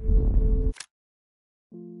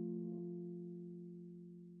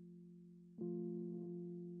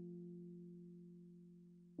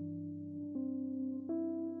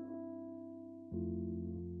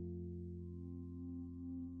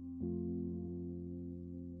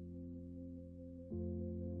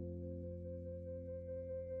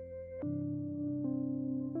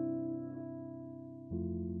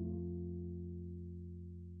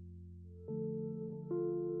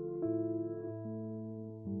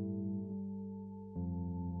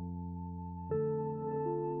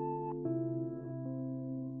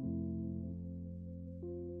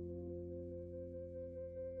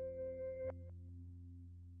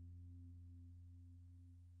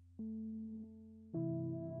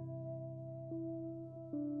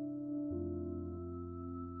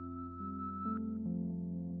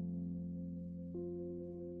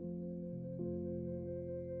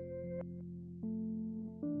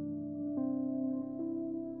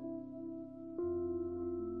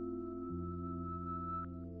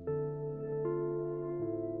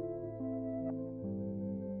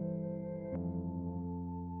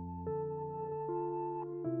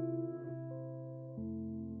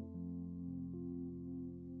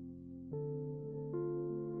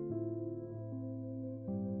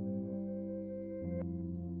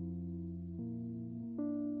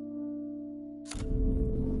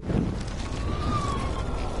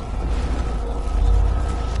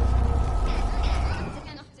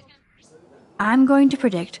 I'm going to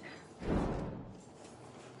predict.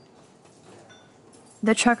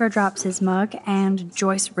 The trucker drops his mug and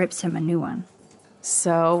Joyce rips him a new one.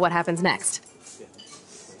 So, what happens next?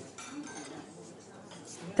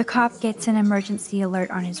 The cop gets an emergency alert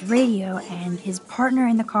on his radio and his partner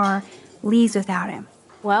in the car leaves without him.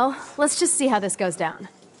 Well, let's just see how this goes down.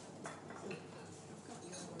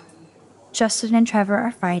 Justin and Trevor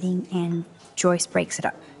are fighting and Joyce breaks it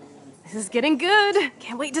up. This is getting good.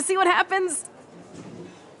 Can't wait to see what happens.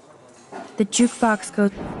 The jukebox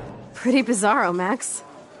goes... Pretty bizarro, Max.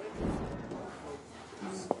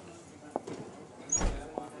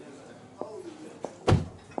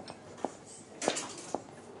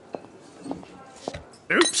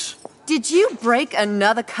 Oops. Did you break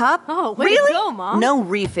another cup? Oh, way really? to go, Mom. No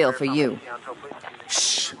refill for you.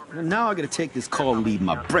 Shh. Now I gotta take this call and leave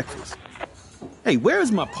my breakfast. Hey, where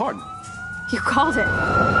is my partner? You called it.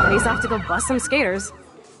 And he's off to go bust some skaters.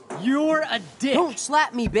 You're a dick. Don't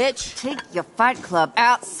slap me, bitch. Take your fight club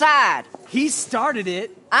outside. He started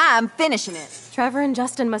it. I'm finishing it. Trevor and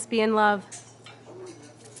Justin must be in love.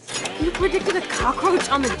 You predicted a cockroach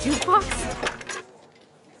on the jukebox?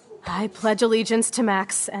 I pledge allegiance to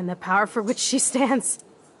Max and the power for which she stands.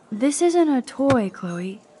 This isn't a toy,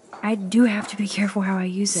 Chloe. I do have to be careful how I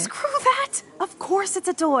use it. Screw that! Of course it's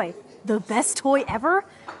a toy. The best toy ever?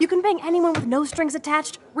 You can bang anyone with no strings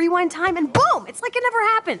attached, rewind time, and boom! It's like it never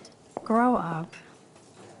happened. Grow up.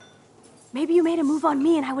 Maybe you made a move on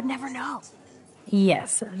me and I would never know.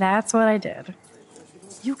 Yes, that's what I did.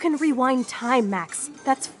 You can rewind time, Max.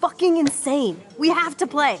 That's fucking insane. We have to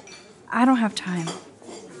play. I don't have time.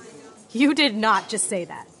 You did not just say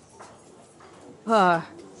that.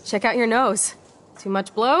 Check out your nose. Too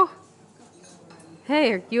much blow?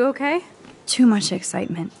 Hey, are you okay? Too much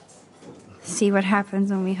excitement. See what happens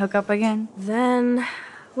when we hook up again? Then,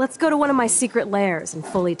 let's go to one of my secret lairs and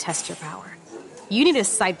fully test your power. You need a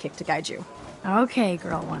sidekick to guide you. Okay,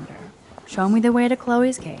 Girl Wonder. Show me the way to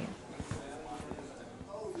Chloe's cave.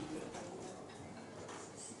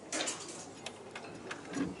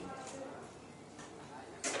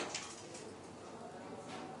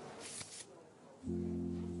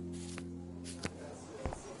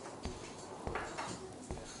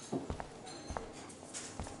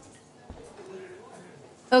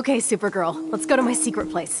 Okay, Supergirl, let's go to my secret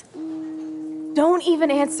place. Don't even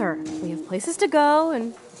answer. We have places to go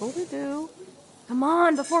and people to do. Come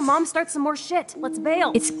on, before Mom starts some more shit. Let's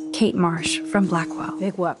bail. It's Kate Marsh from Blackwell.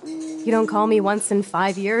 Big whoop. You don't call me once in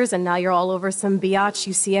 5 years and now you're all over some biatch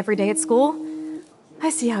you see every day at school? I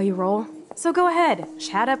see how you roll. So go ahead,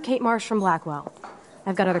 chat up Kate Marsh from Blackwell.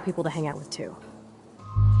 I've got other people to hang out with too.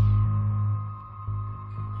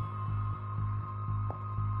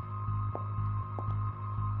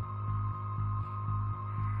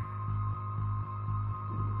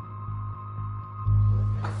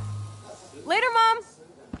 Later, Mom!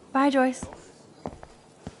 Bye, Joyce.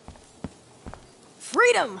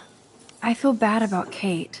 Freedom! I feel bad about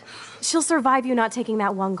Kate. She'll survive you not taking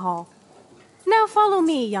that one call. Now follow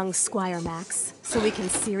me, young Squire Max, so we can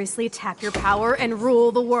seriously tap your power and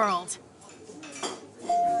rule the world.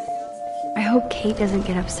 I hope Kate doesn't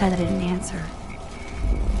get upset that I didn't answer.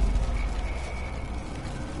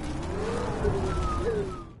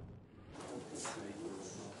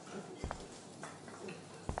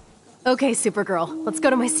 Okay, Supergirl, let's go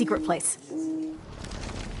to my secret place.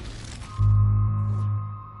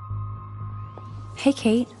 Hey,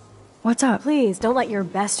 Kate. What's up? Please, don't let your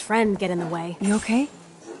best friend get in the way. You okay?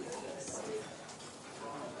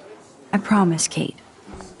 I promise, Kate.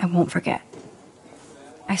 I won't forget.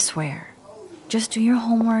 I swear. Just do your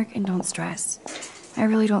homework and don't stress. I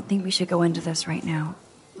really don't think we should go into this right now.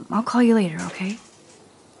 I'll call you later, okay?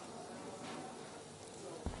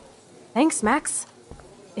 Thanks, Max.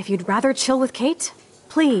 If you'd rather chill with Kate,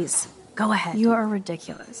 please, go ahead. You are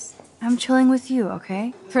ridiculous. I'm chilling with you,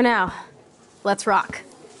 okay? For now, let's rock.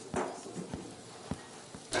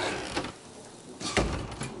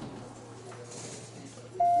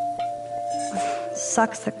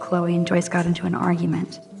 Sucks that Chloe and Joyce got into an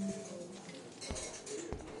argument.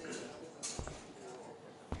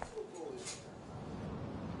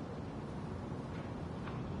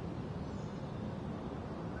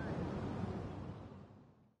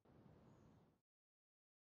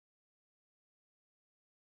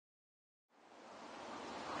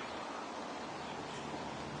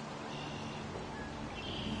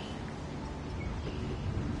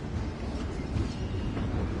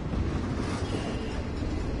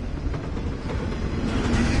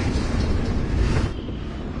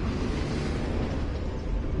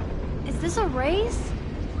 Is this a race?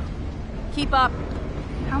 Keep up.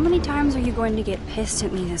 How many times are you going to get pissed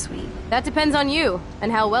at me this week? That depends on you,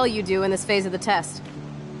 and how well you do in this phase of the test.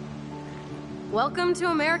 Welcome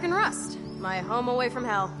to American Rust, my home away from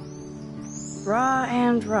hell. Raw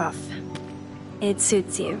and rough. It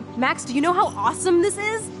suits you. Max, do you know how awesome this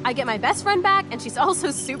is? I get my best friend back, and she's also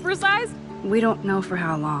supersized. We don't know for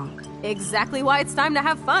how long. Exactly why it's time to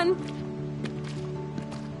have fun.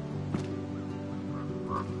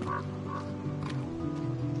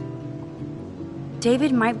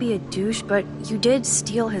 David might be a douche, but you did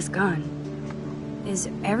steal his gun. Is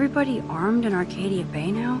everybody armed in Arcadia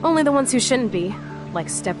Bay now? Only the ones who shouldn't be, like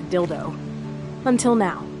Step Dildo. Until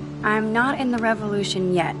now. I'm not in the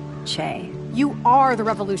revolution yet, Che. You are the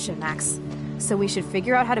revolution, Max. So we should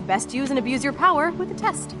figure out how to best use and abuse your power with a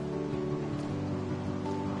test.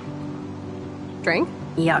 Drink?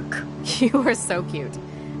 Yuck. You are so cute.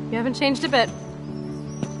 You haven't changed a bit.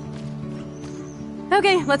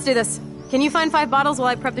 Okay, let's do this. Can you find 5 bottles while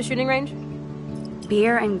I prep the shooting range?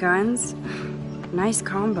 Beer and guns? Nice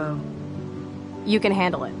combo. You can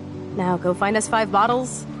handle it. Now go find us 5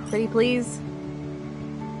 bottles, pretty please.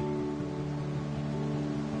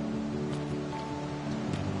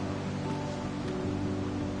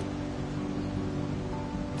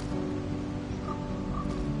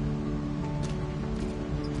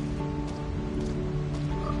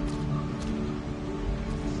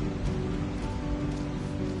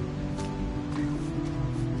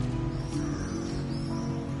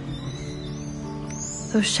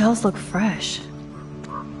 Those shells look fresh.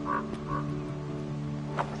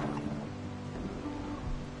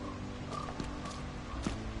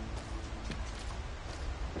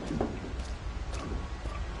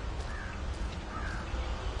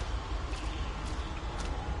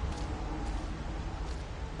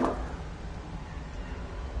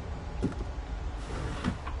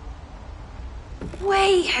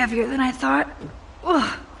 Way heavier than I thought.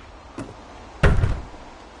 Ugh.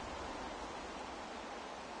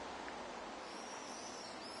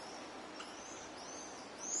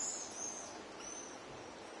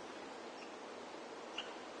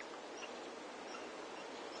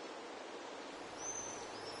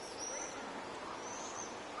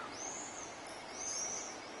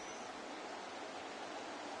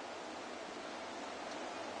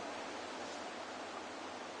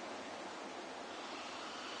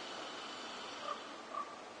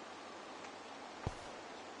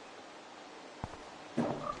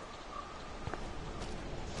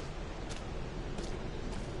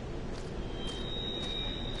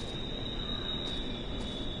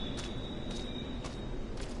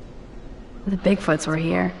 The Bigfoots were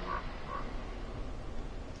here.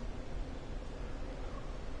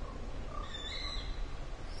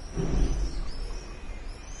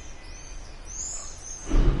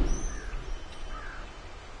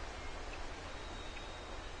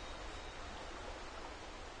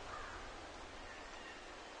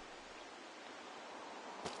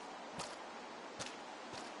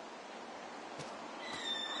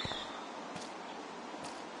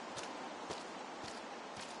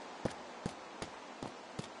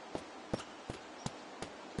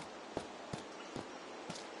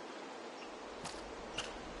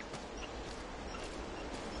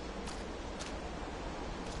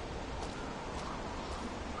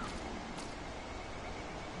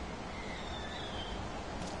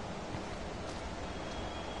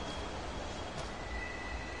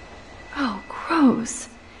 gross.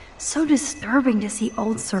 So disturbing to see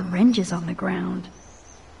old syringes on the ground.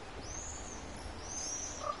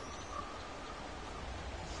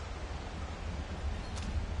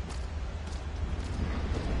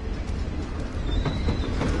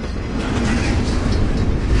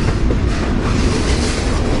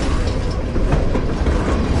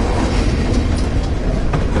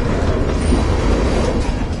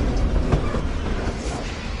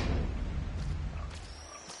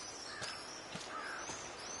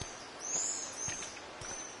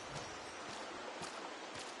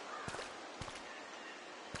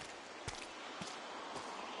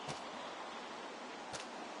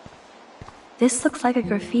 This looks like a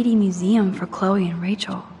graffiti museum for Chloe and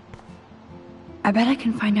Rachel. I bet I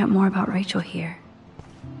can find out more about Rachel here.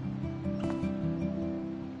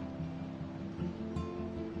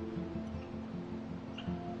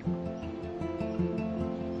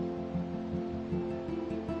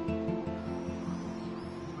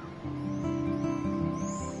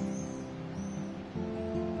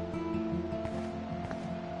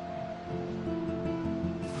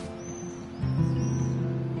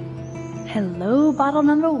 Hello, bottle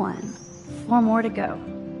number 1. 4 more to go.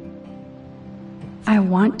 I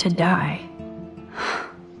want to die.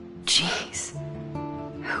 Jeez.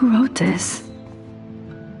 Who wrote this?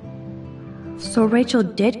 So Rachel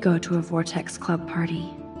did go to a Vortex Club party.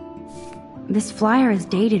 This flyer is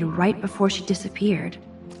dated right before she disappeared.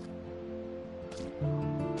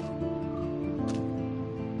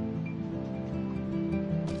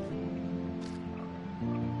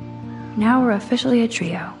 Now we're officially a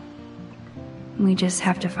trio. We just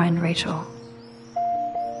have to find Rachel.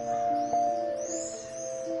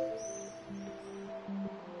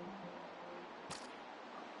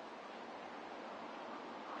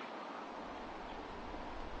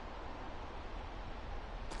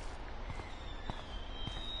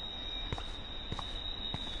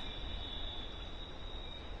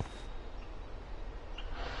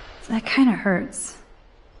 That kind of hurts.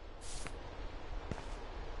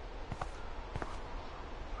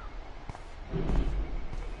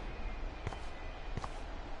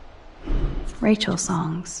 Rachel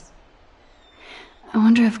songs. I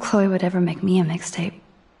wonder if Chloe would ever make me a mixtape.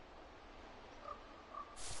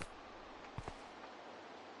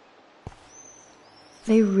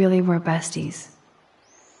 They really were besties.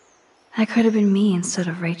 That could have been me instead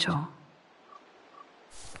of Rachel.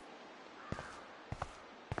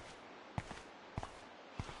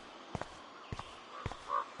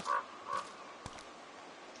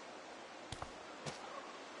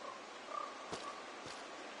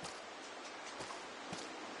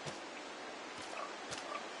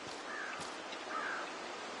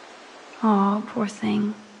 Aw, poor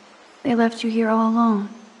thing. They left you here all alone.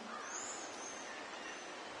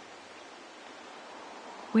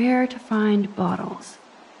 Where to find bottles?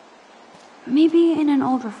 Maybe in an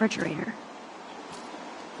old refrigerator.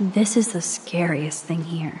 This is the scariest thing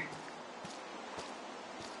here.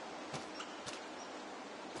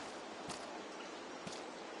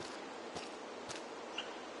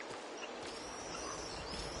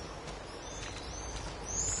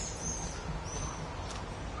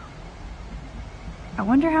 I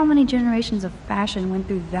wonder how many generations of fashion went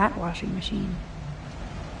through that washing machine.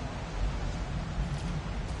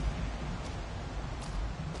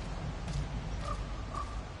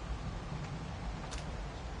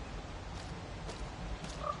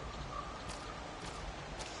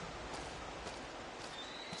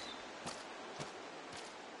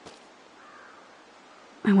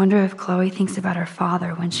 I wonder if Chloe thinks about her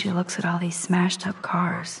father when she looks at all these smashed up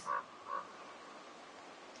cars.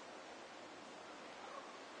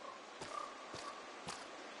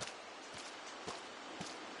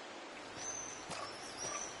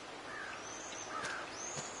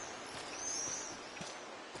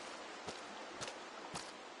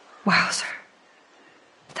 Wowzer.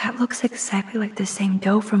 That looks exactly like the same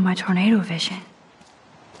dough from my tornado vision.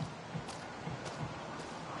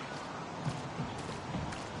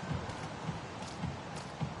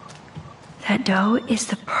 That dough is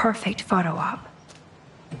the perfect photo op.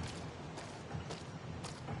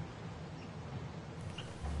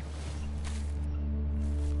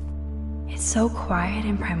 It's so quiet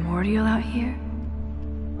and primordial out here.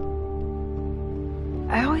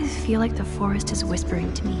 I always feel like the forest is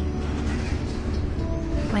whispering to me.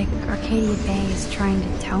 Like Arcadia Bay is trying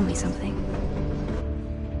to tell me something.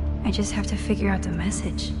 I just have to figure out the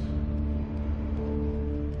message.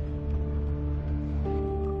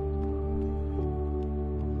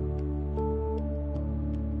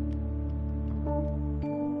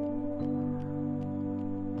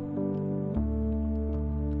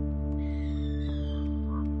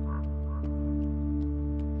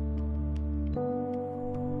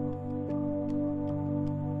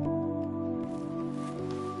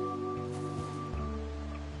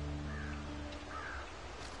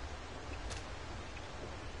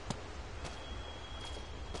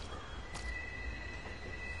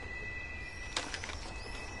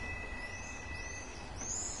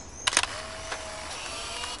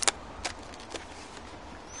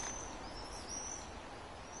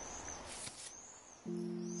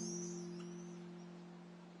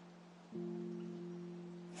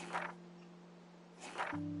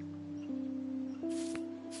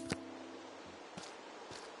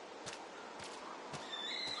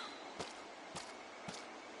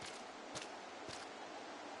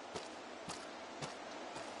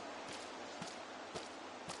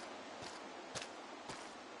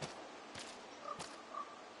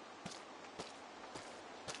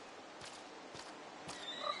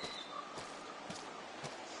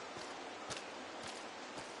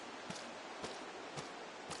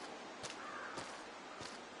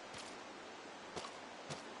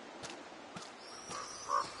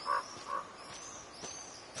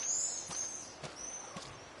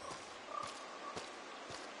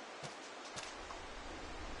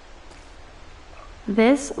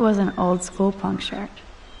 This was an old school punk shirt.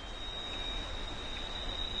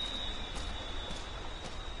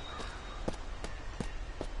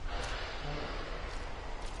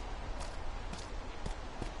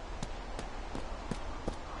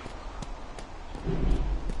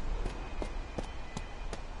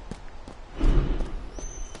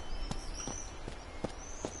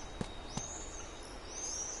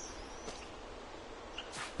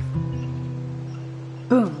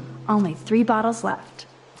 Boom. Only 3 bottles left.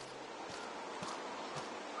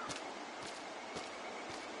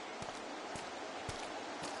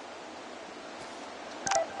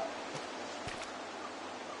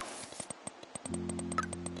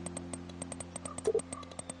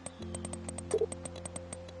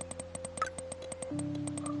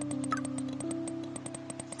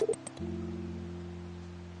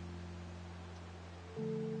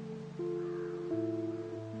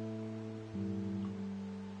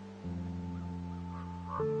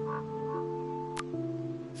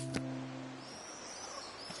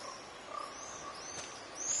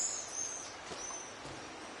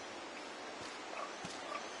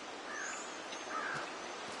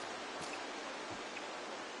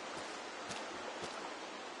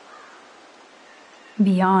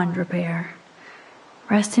 Beyond repair.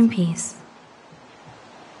 Rest in peace.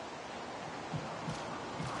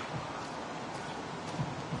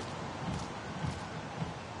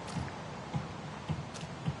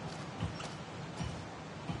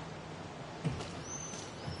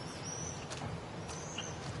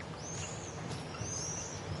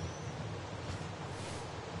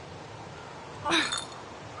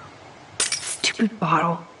 Stupid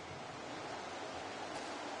bottle.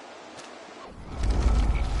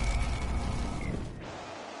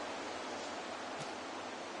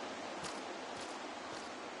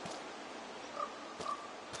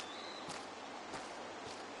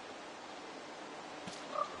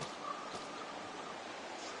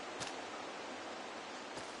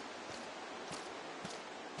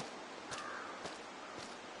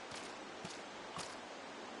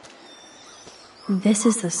 This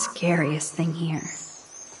is the scariest thing here.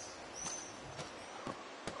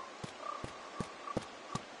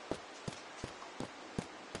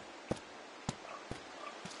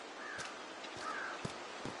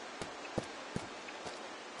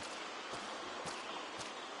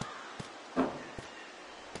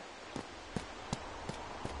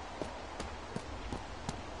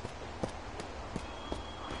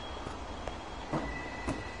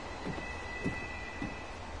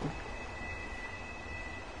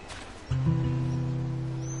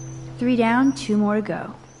 Three down, 2 more to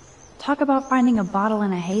go. Talk about finding a bottle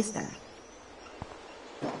in a haystack.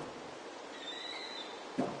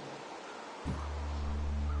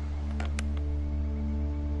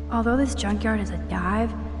 Although this junkyard is a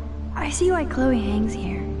dive, I see why Chloe hangs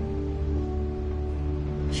here.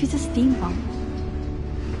 She's a steampunk.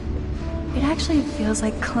 It actually feels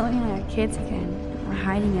like Chloe and I are kids again. We're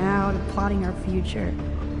hiding out and plotting our future.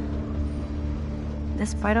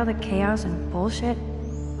 Despite all the chaos and bullshit,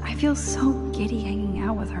 I feel so giddy hanging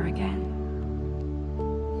out with her again.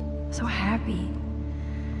 So happy.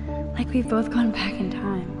 Like we've both gone back in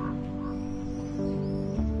time.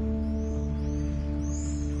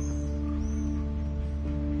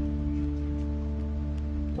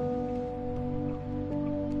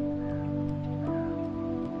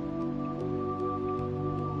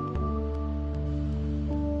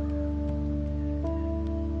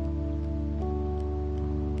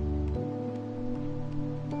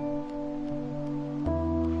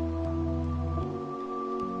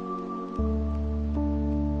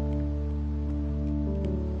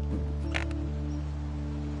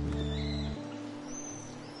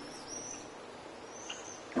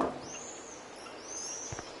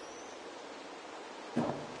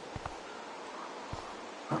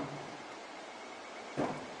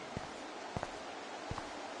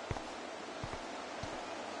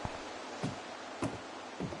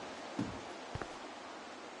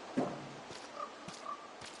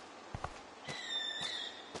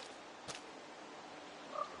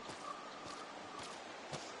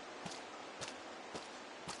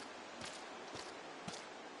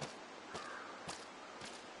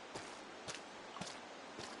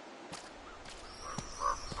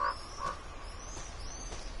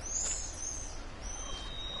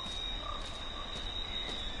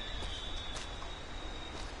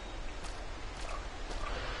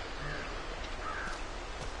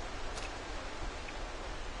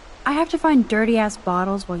 I have to find dirty-ass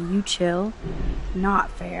bottles while you chill? Not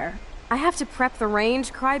fair. I have to prep the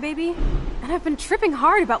range, crybaby. And I've been tripping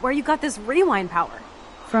hard about where you got this rewind power.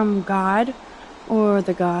 From God? Or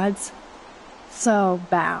the gods? So,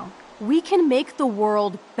 bow. We can make the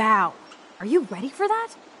world bow. Are you ready for that?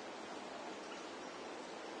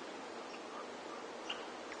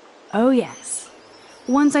 Oh, yes.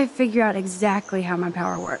 Once I figure out exactly how my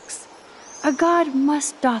power works. A god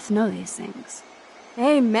must doth know these things.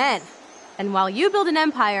 Amen. And while you build an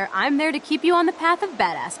empire, I'm there to keep you on the path of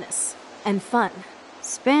badassness. And fun.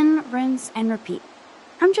 Spin, rinse, and repeat.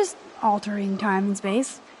 I'm just altering time and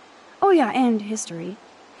space. Oh yeah, and history.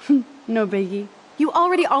 No biggie. You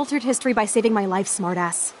already altered history by saving my life,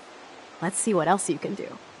 smartass. Let's see what else you can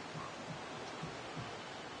do.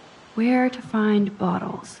 Where to find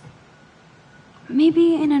bottles?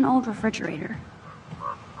 Maybe in an old refrigerator.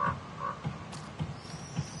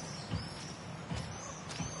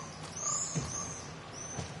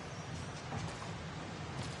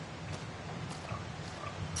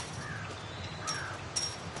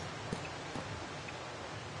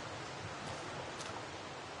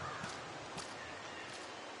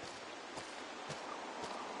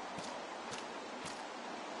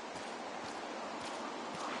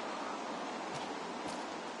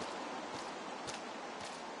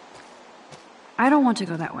 I don't want to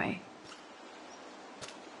go that way.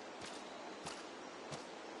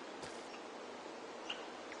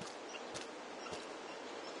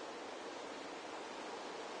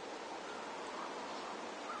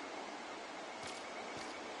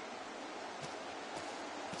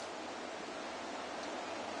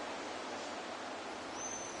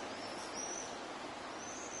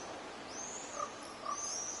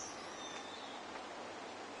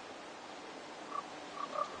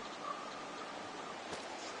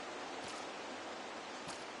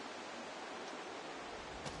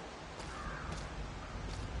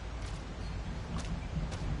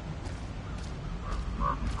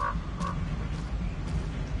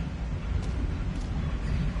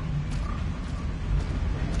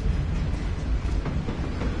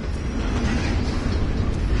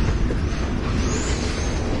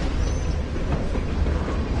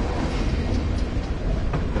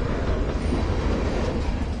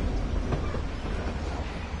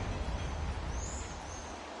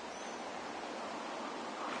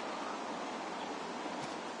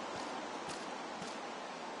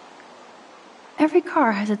 Every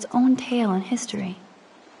car has its own tale and history.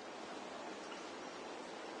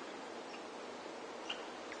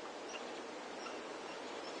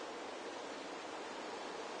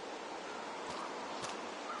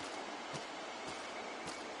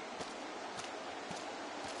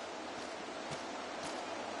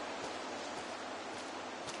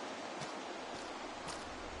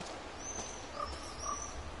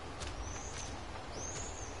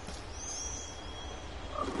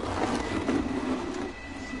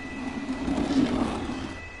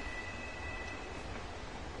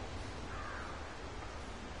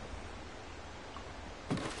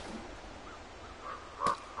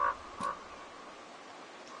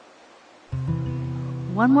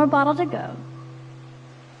 One more bottle to go.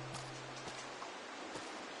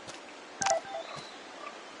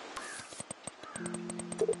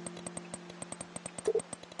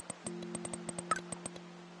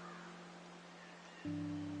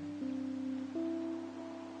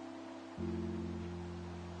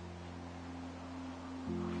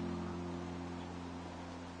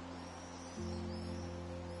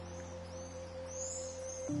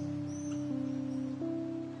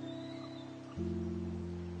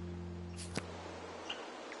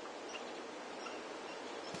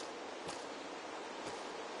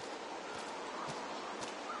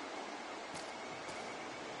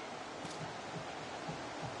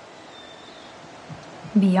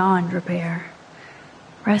 Beyond repair.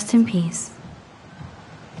 Rest in peace.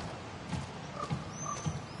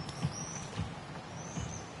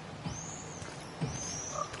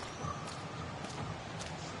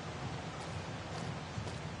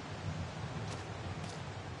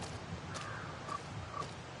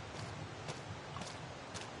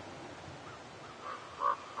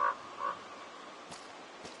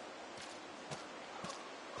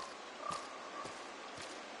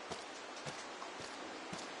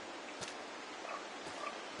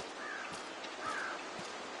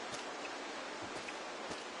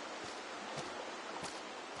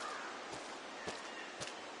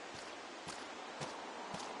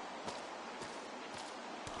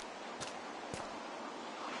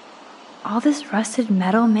 All this rusted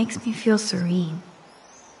metal makes me feel serene.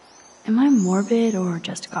 Am I morbid or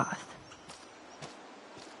just goth?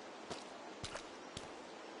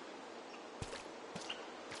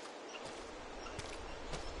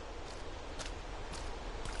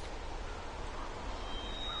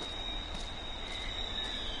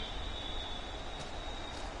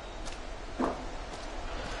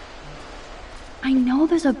 I know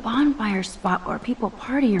there's a bonfire spot where people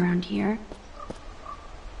party around here.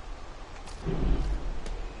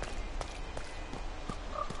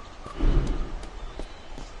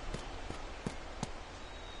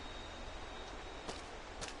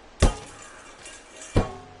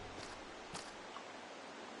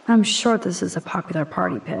 I'm sure this is a popular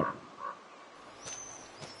party pit.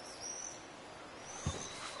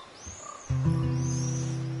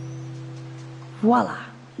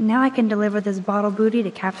 Voila! Now I can deliver this bottle booty to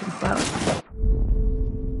Captain Chloe.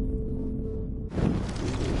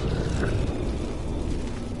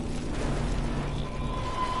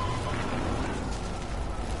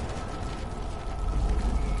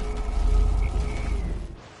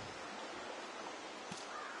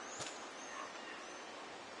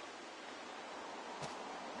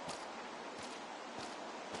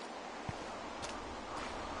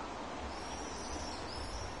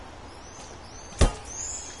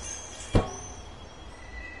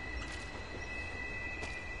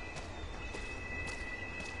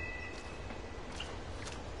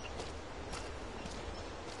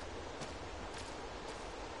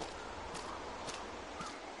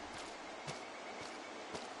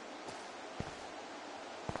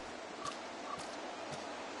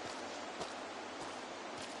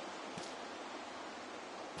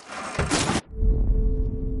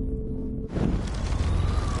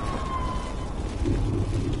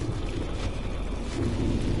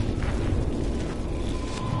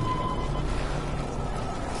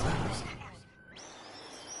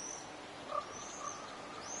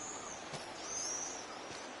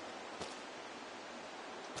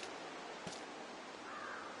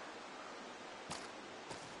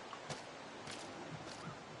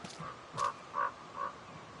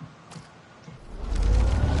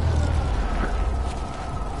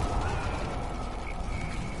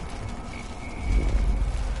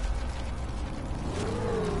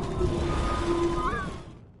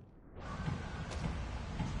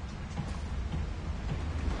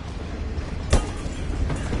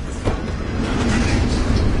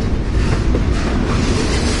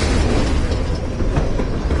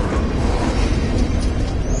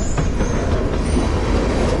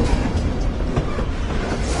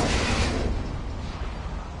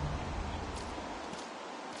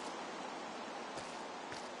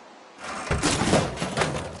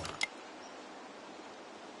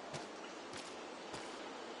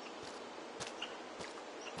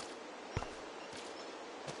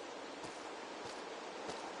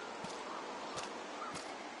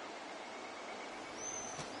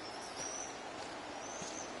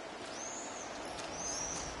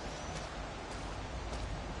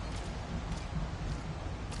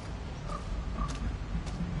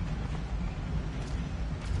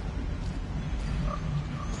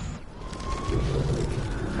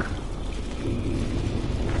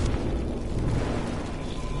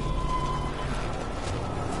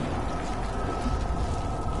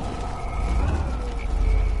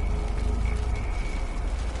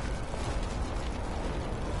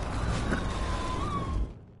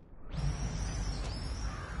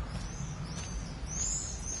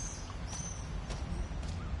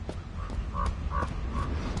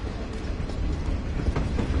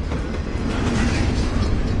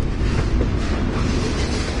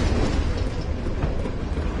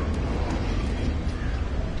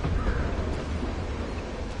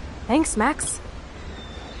 Thanks, Max.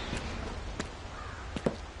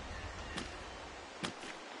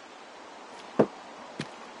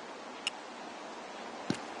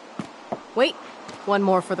 Wait, one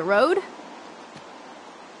more for the road.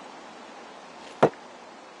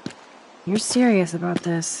 You're serious about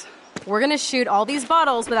this? We're gonna shoot all these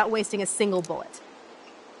bottles without wasting a single bullet.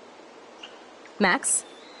 Max,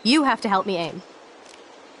 you have to help me aim.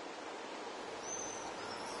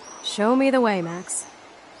 Show me the way, Max.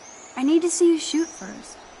 I need to see you shoot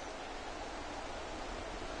first.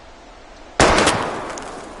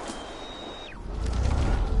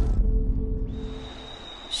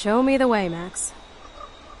 Show me the way, Max.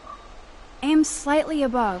 Aim slightly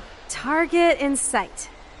above. Target in sight.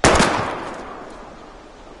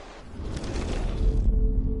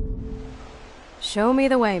 Show me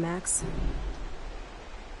the way, Max.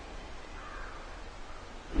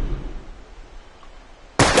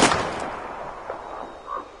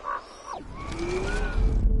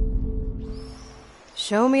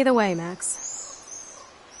 Show me the way, Max.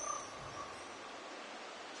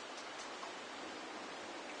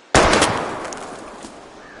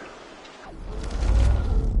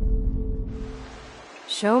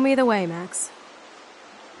 Show me the way, Max.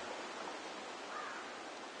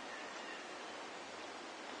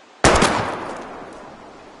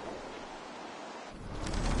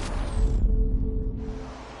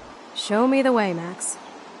 Show me the way, Max.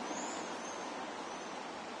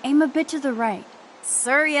 Aim a bit to the right.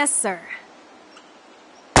 Sir, yes, sir.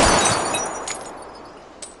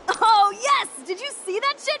 Oh, yes! Did you see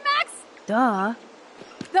that shit, Max? Duh.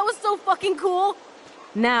 That was so fucking cool!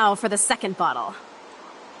 Now for the second bottle.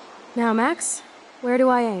 Now, Max, where do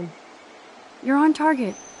I aim? You're on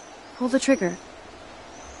target. Pull the trigger.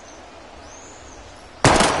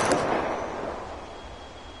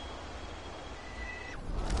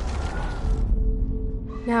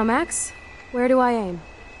 Now, Max, where do I aim?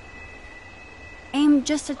 Aim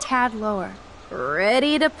just a tad lower.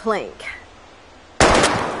 Ready to plink.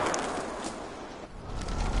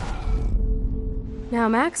 Now,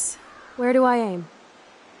 Max, where do I aim?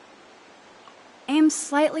 Aim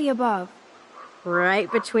slightly above. Right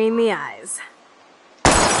between the eyes.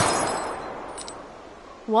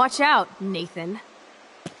 Watch out, Nathan.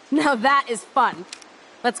 Now that is fun.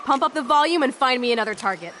 Let's pump up the volume and find me another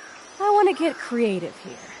target. I want to get creative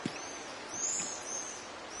here.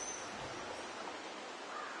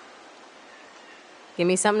 Give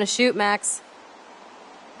me something to shoot, Max.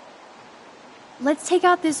 Let's take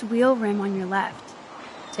out this wheel rim on your left.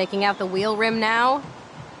 Taking out the wheel rim now?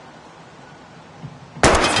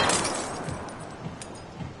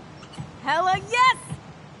 Hella yes!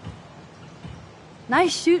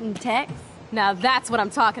 Nice shooting, Tex. Now that's what I'm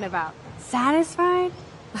talking about. Satisfied?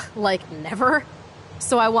 Like never?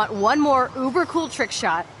 So I want one more uber cool trick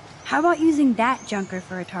shot. How about using that junker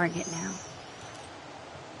for a target now?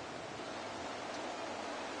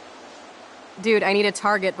 Dude, I need a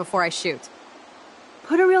target before I shoot.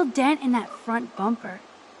 Put a real dent in that front bumper.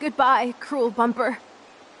 Goodbye, cruel bumper.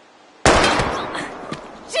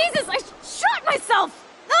 Jesus, I shot myself!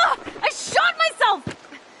 Ugh, I shot myself!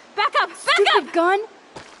 Back up, back Stupid up! gun!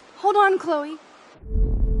 Hold on, Chloe.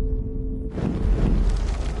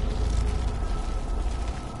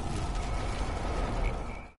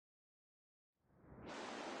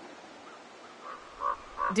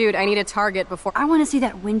 Dude, I need a target before... I want to see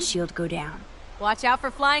that windshield go down. Watch out for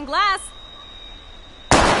flying glass!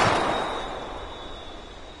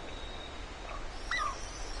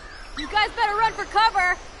 You guys better run for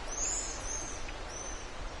cover!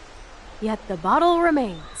 Yet the bottle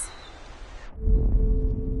remains.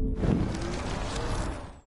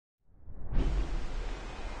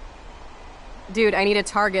 Dude, I need a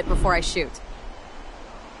target before I shoot.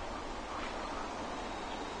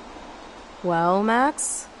 Well,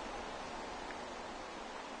 Max?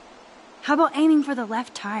 How about aiming for the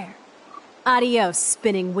left tire? Adios,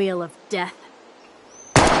 spinning wheel of death.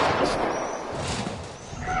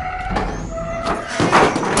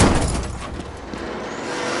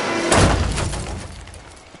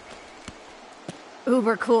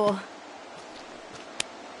 Uber cool.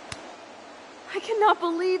 I cannot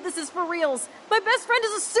believe this is for reals. My best friend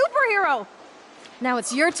is a superhero. Now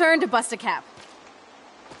it's your turn to bust a cap.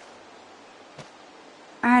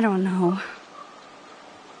 I don't know.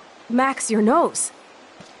 Max, your nose.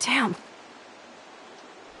 Damn.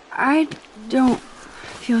 I don't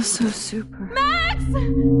feel so super. Max!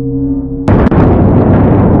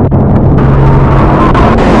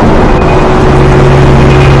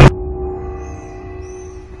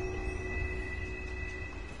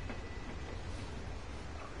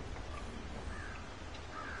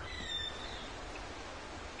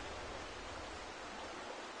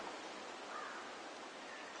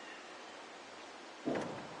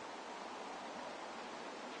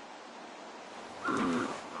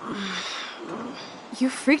 You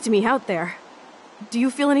freaked me out there. Do you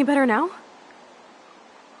feel any better now?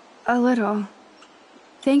 A little.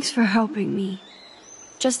 Thanks for helping me.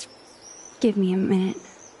 Just give me a minute.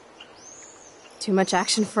 Too much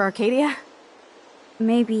action for Arcadia?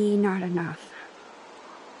 Maybe not enough.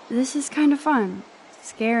 This is kind of fun.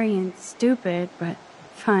 Scary and stupid, but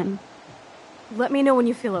fun. Let me know when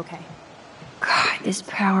you feel okay. God, this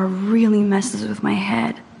power really messes with my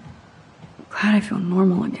head. Glad I feel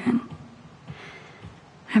normal again.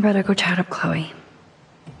 I better go chat up Chloe.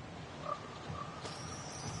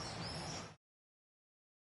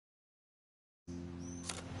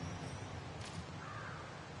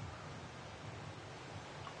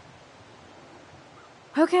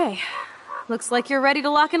 Okay. Looks like you're ready to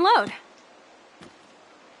lock and load.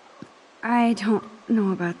 I don't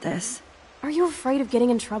know about this. Are you afraid of getting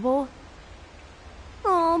in trouble?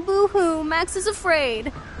 Oh, boo-hoo, Max is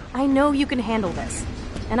afraid. I know you can handle this,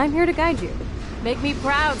 and I'm here to guide you. Make me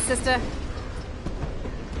proud, sister.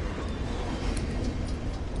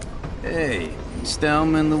 Hey, it's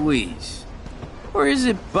Thelma and Louise. Or is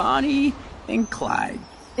it Bonnie and Clyde?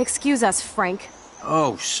 Excuse us, Frank.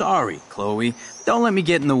 Oh, sorry, Chloe. Don't let me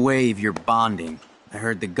get in the way of your bonding. I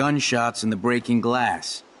heard the gunshots and the breaking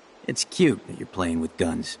glass. It's cute that you're playing with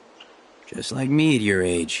guns. Just like me at your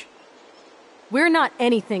age. We're not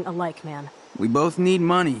anything alike, man. We both need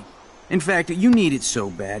money. In fact, you need it so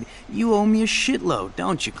bad, you owe me a shitload,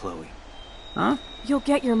 don't you, Chloe? Huh? You'll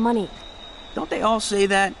get your money. Don't they all say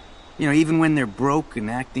that? You know, even when they're broke and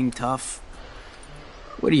acting tough?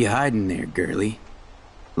 What are you hiding there, girlie?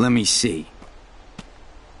 Let me see.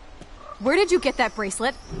 Where did you get that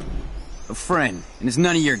bracelet? A friend, and it's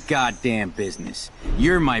none of your goddamn business.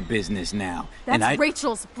 You're my business now. That's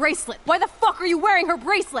Rachel's bracelet. Why the fuck are you wearing her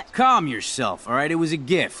bracelet? Calm yourself, all right? It was a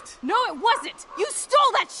gift. No, it wasn't. You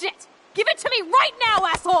stole that shit. Give it to me right now,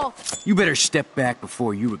 asshole. You better step back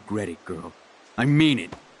before you regret it, girl. I mean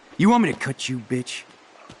it. You want me to cut you, bitch?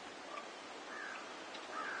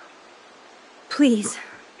 Please.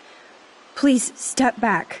 Please, step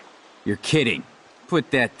back. You're kidding.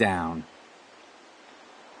 Put that down.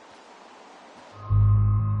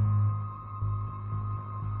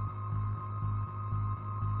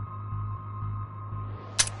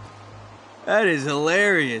 That is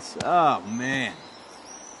hilarious. Oh, man.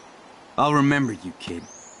 I'll remember you, kid.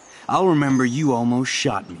 I'll remember you almost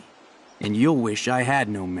shot me. And you'll wish I had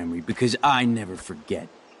no memory, because I never forget.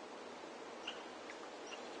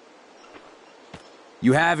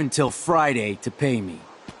 You have until Friday to pay me.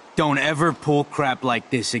 Don't ever pull crap like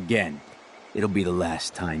this again. It'll be the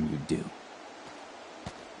last time you do.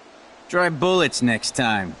 Try bullets next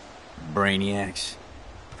time, brainiacs.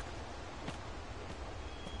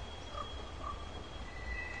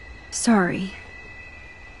 Sorry.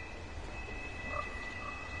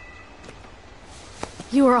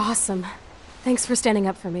 You were awesome. Thanks for standing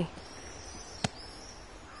up for me.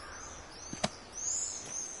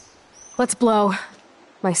 Let's blow.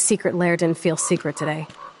 My secret lair didn't feel secret today.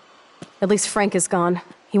 At least Frank is gone.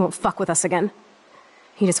 He won't fuck with us again.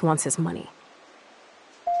 He just wants his money.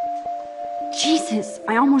 Jesus,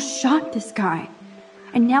 I almost shot this guy.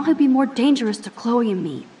 And now he'll be more dangerous to Chloe and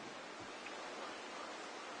me.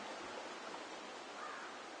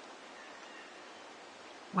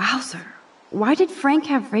 Wowzer. Why did Frank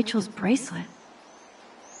have Rachel's bracelet?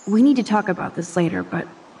 We need to talk about this later, but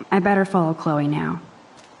I better follow Chloe now.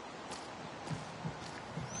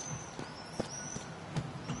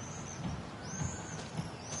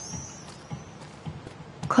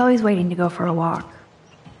 Chloe's waiting to go for a walk.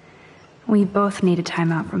 We both need a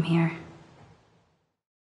time out from here.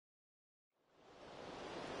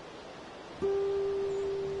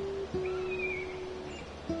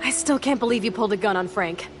 I still can't believe you pulled a gun on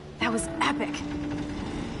Frank. That was epic.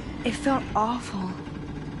 It felt awful.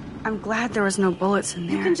 I'm glad there was no bullets in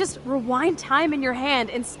there. You can just rewind time in your hand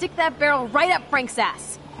and stick that barrel right up Frank's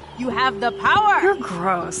ass. You have the power! You're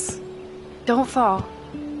gross. Don't fall.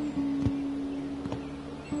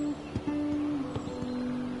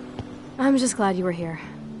 I'm just glad you were here.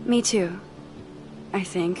 Me too. I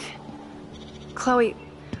think. Chloe,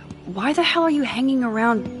 why the hell are you hanging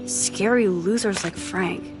around scary losers like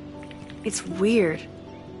Frank? It's weird.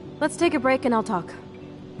 Let's take a break and I'll talk.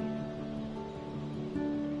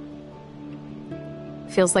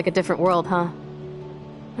 Feels like a different world, huh?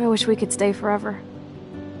 I wish we could stay forever.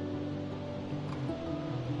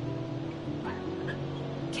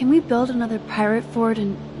 Can we build another pirate fort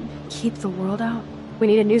and keep the world out? We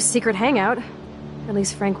need a new secret hangout. At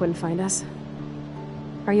least Frank wouldn't find us.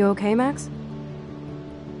 Are you okay, Max?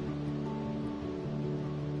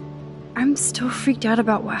 I'm still freaked out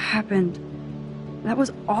about what happened. That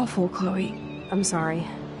was awful, Chloe. I'm sorry.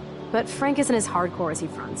 But Frank isn't as hardcore as he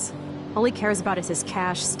fronts. All he cares about is his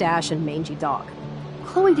cash, stash, and mangy dog.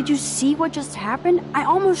 Chloe, did you see what just happened? I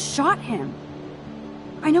almost shot him.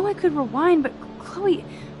 I know I could rewind, but Chloe,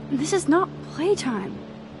 this is not playtime.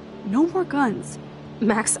 No more guns.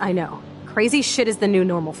 Max, I know. Crazy shit is the new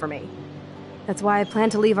normal for me. That's why I plan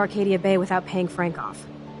to leave Arcadia Bay without paying Frank off.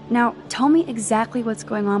 Now, tell me exactly what's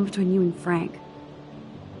going on between you and Frank.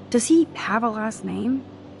 Does he have a last name?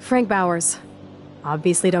 Frank Bowers.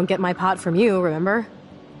 Obviously don't get my pot from you, remember?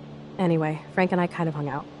 Anyway, Frank and I kind of hung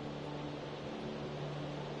out.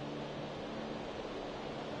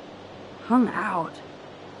 Hung out?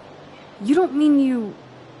 You don't mean you...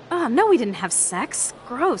 No, we didn't have sex.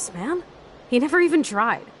 Gross, man. He never even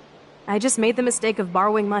tried. I just made the mistake of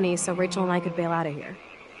borrowing money so Rachel and I could bail out of here.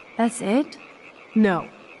 That's it? No.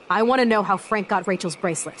 I want to know how Frank got Rachel's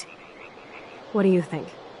bracelet. What do you think?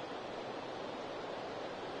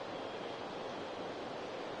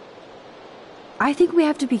 I think we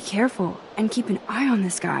have to be careful and keep an eye on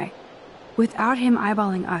this guy. Without him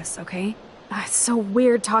eyeballing us, okay? It's so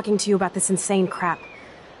weird talking to you about this insane crap.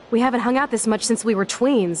 We haven't hung out this much since we were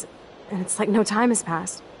tweens, and it's like no time has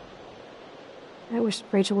passed. I wish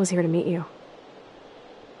Rachel was here to meet you.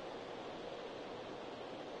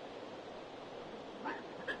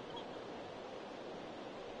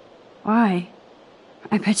 Why?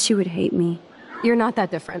 I bet she would hate me. You're not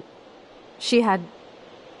that different. She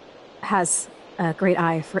has a great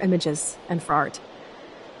eye for images and for art.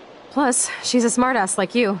 Plus, she's a smartass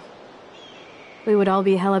like you. We would all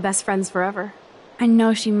be hella best friends forever. I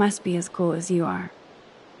know she must be as cool as you are.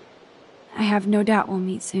 I have no doubt we'll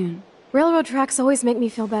meet soon. Railroad tracks always make me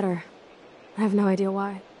feel better. I have no idea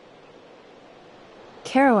why.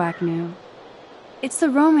 Kerouac knew. It's the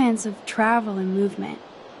romance of travel and movement.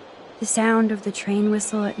 The sound of the train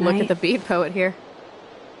whistle at night. Look at the beat poet here.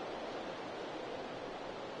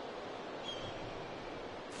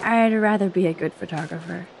 I'd rather be a good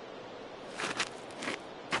photographer.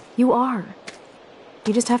 You are.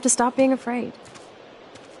 You just have to stop being afraid.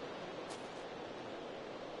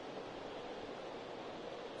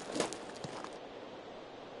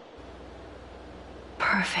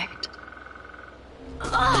 Perfect.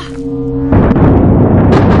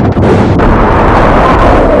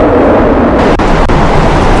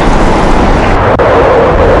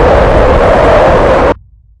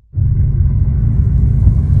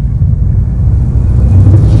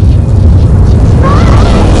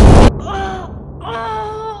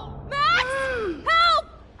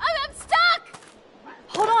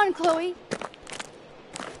 Chloe.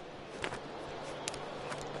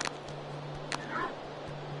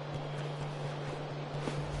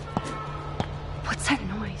 What's that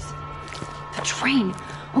noise? The train.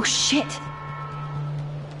 Oh, shit.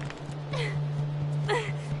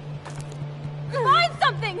 Find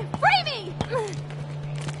something! Free me!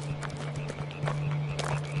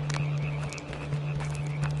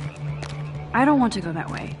 I don't want to go that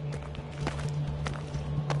way.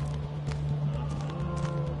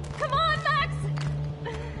 Come on, Max!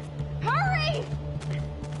 Hurry!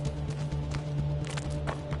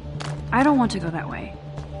 I don't want to go that way.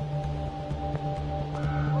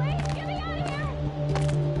 Please, get me out of here!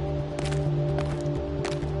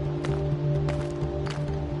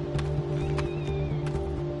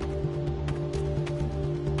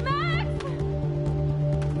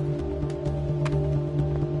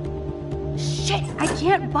 Shit, I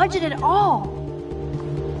can't budget at all.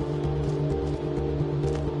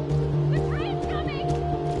 The train's coming!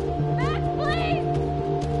 Max, please!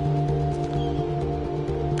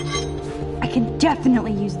 I can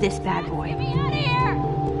definitely use this bad boy. Get me out of here!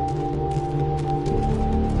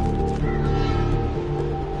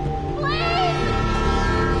 Please!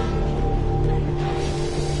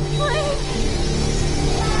 Please!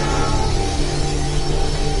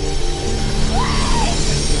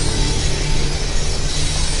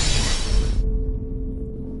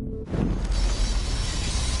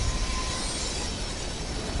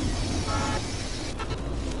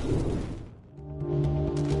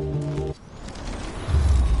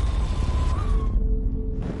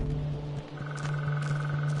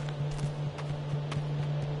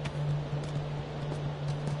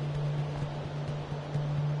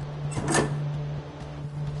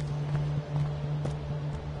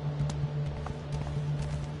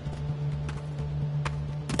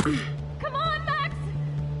 Come on, Max!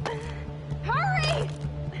 Hurry!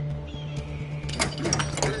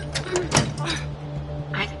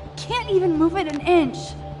 I can't even move it an inch.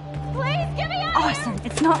 Please, get me out of here! Awesome,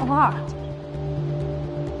 it's not locked.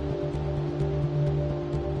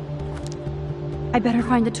 I better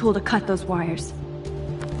find a tool to cut those wires.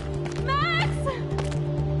 Max!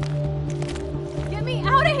 Get me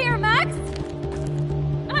out of here, Max!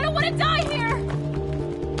 I don't want to die here!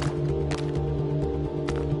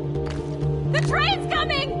 The train's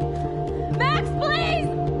coming! Max, please!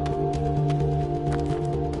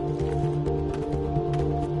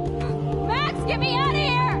 Max, get me out of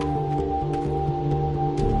here!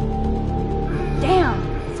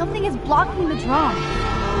 Damn, something is blocking the drum.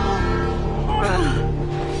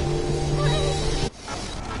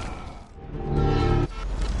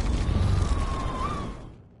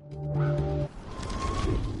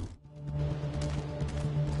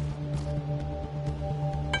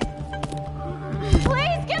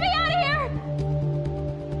 Please, get me out of here!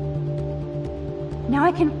 Now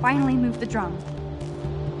I can finally move the drum.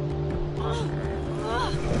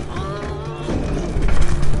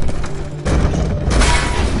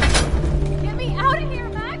 Get me out of here,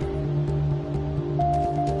 Max!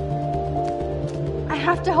 I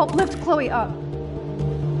have to help lift Chloe up.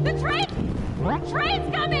 The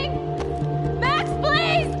train's coming! Max,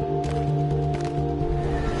 please!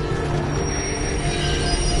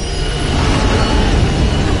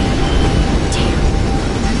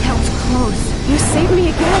 That was close. You saved me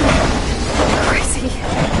again. Christ.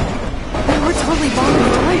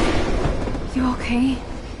 okay?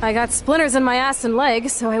 I got splinters in my ass and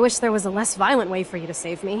legs, so I wish there was a less violent way for you to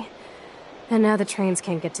save me. And now the trains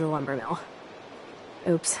can't get to the lumber mill.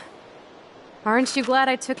 Oops. Aren't you glad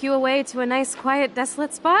I took you away to a nice, quiet,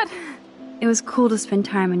 desolate spot? It was cool to spend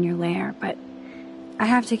time in your lair, but I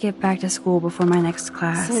have to get back to school before my next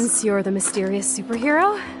class. Since you're the mysterious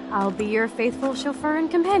superhero, I'll be your faithful chauffeur and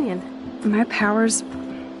companion. My powers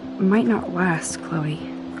might not last, Chloe.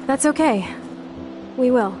 That's okay. We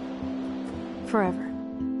will. Forever.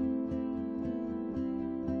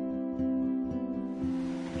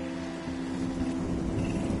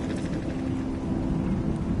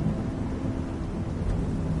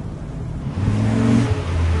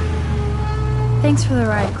 Thanks for the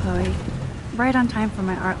ride, Chloe. Right on time for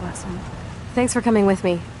my art lesson. Thanks for coming with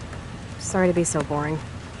me. Sorry to be so boring.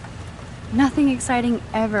 Nothing exciting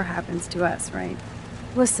ever happens to us, right?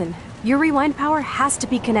 Listen, your rewind power has to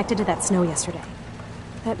be connected to that snow yesterday.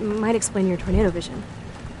 That might explain your tornado vision.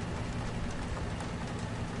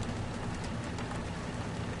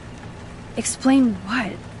 Explain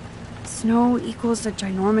what? Snow equals the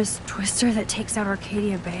ginormous twister that takes out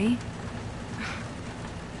Arcadia Bay?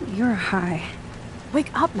 You're high.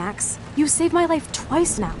 Wake up, Max. You saved my life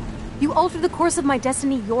twice now. You altered the course of my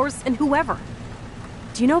destiny, yours, and whoever.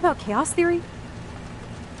 Do you know about chaos theory?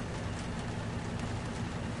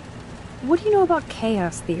 What do you know about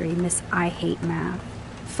chaos theory, Miss I Hate Math?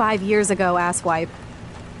 5 years ago, asswipe.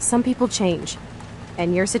 Some people change.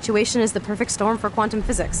 And your situation is the perfect storm for quantum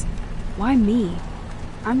physics. Why me?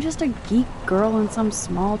 I'm just a geek girl in some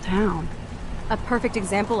small town. A perfect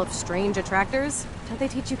example of strange attractors? Don't they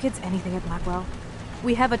teach you kids anything at Blackwell?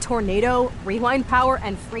 We have a tornado, rewind power,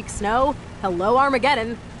 and freak snow. Hello,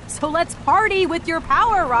 Armageddon. So let's party with your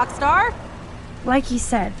power, Rockstar! Like you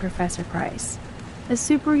said, Professor Price, a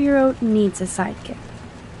superhero needs a sidekick.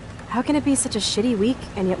 How can it be such a shitty week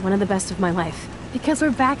and yet one of the best of my life? Because we're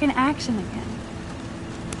back in action again.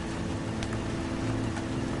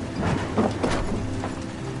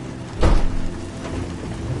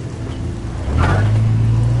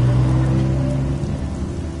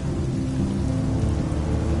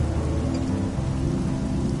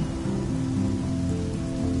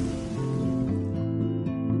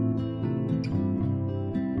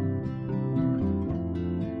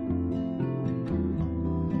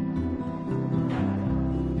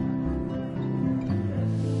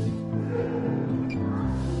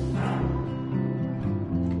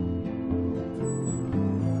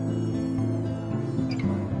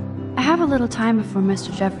 I have a little time before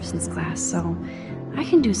Mr. Jefferson's class, so I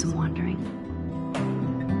can do some wandering.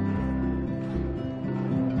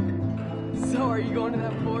 So are you going to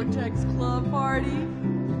that Vortex Club party?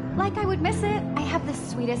 Like I would miss it. I have the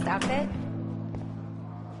sweetest outfit.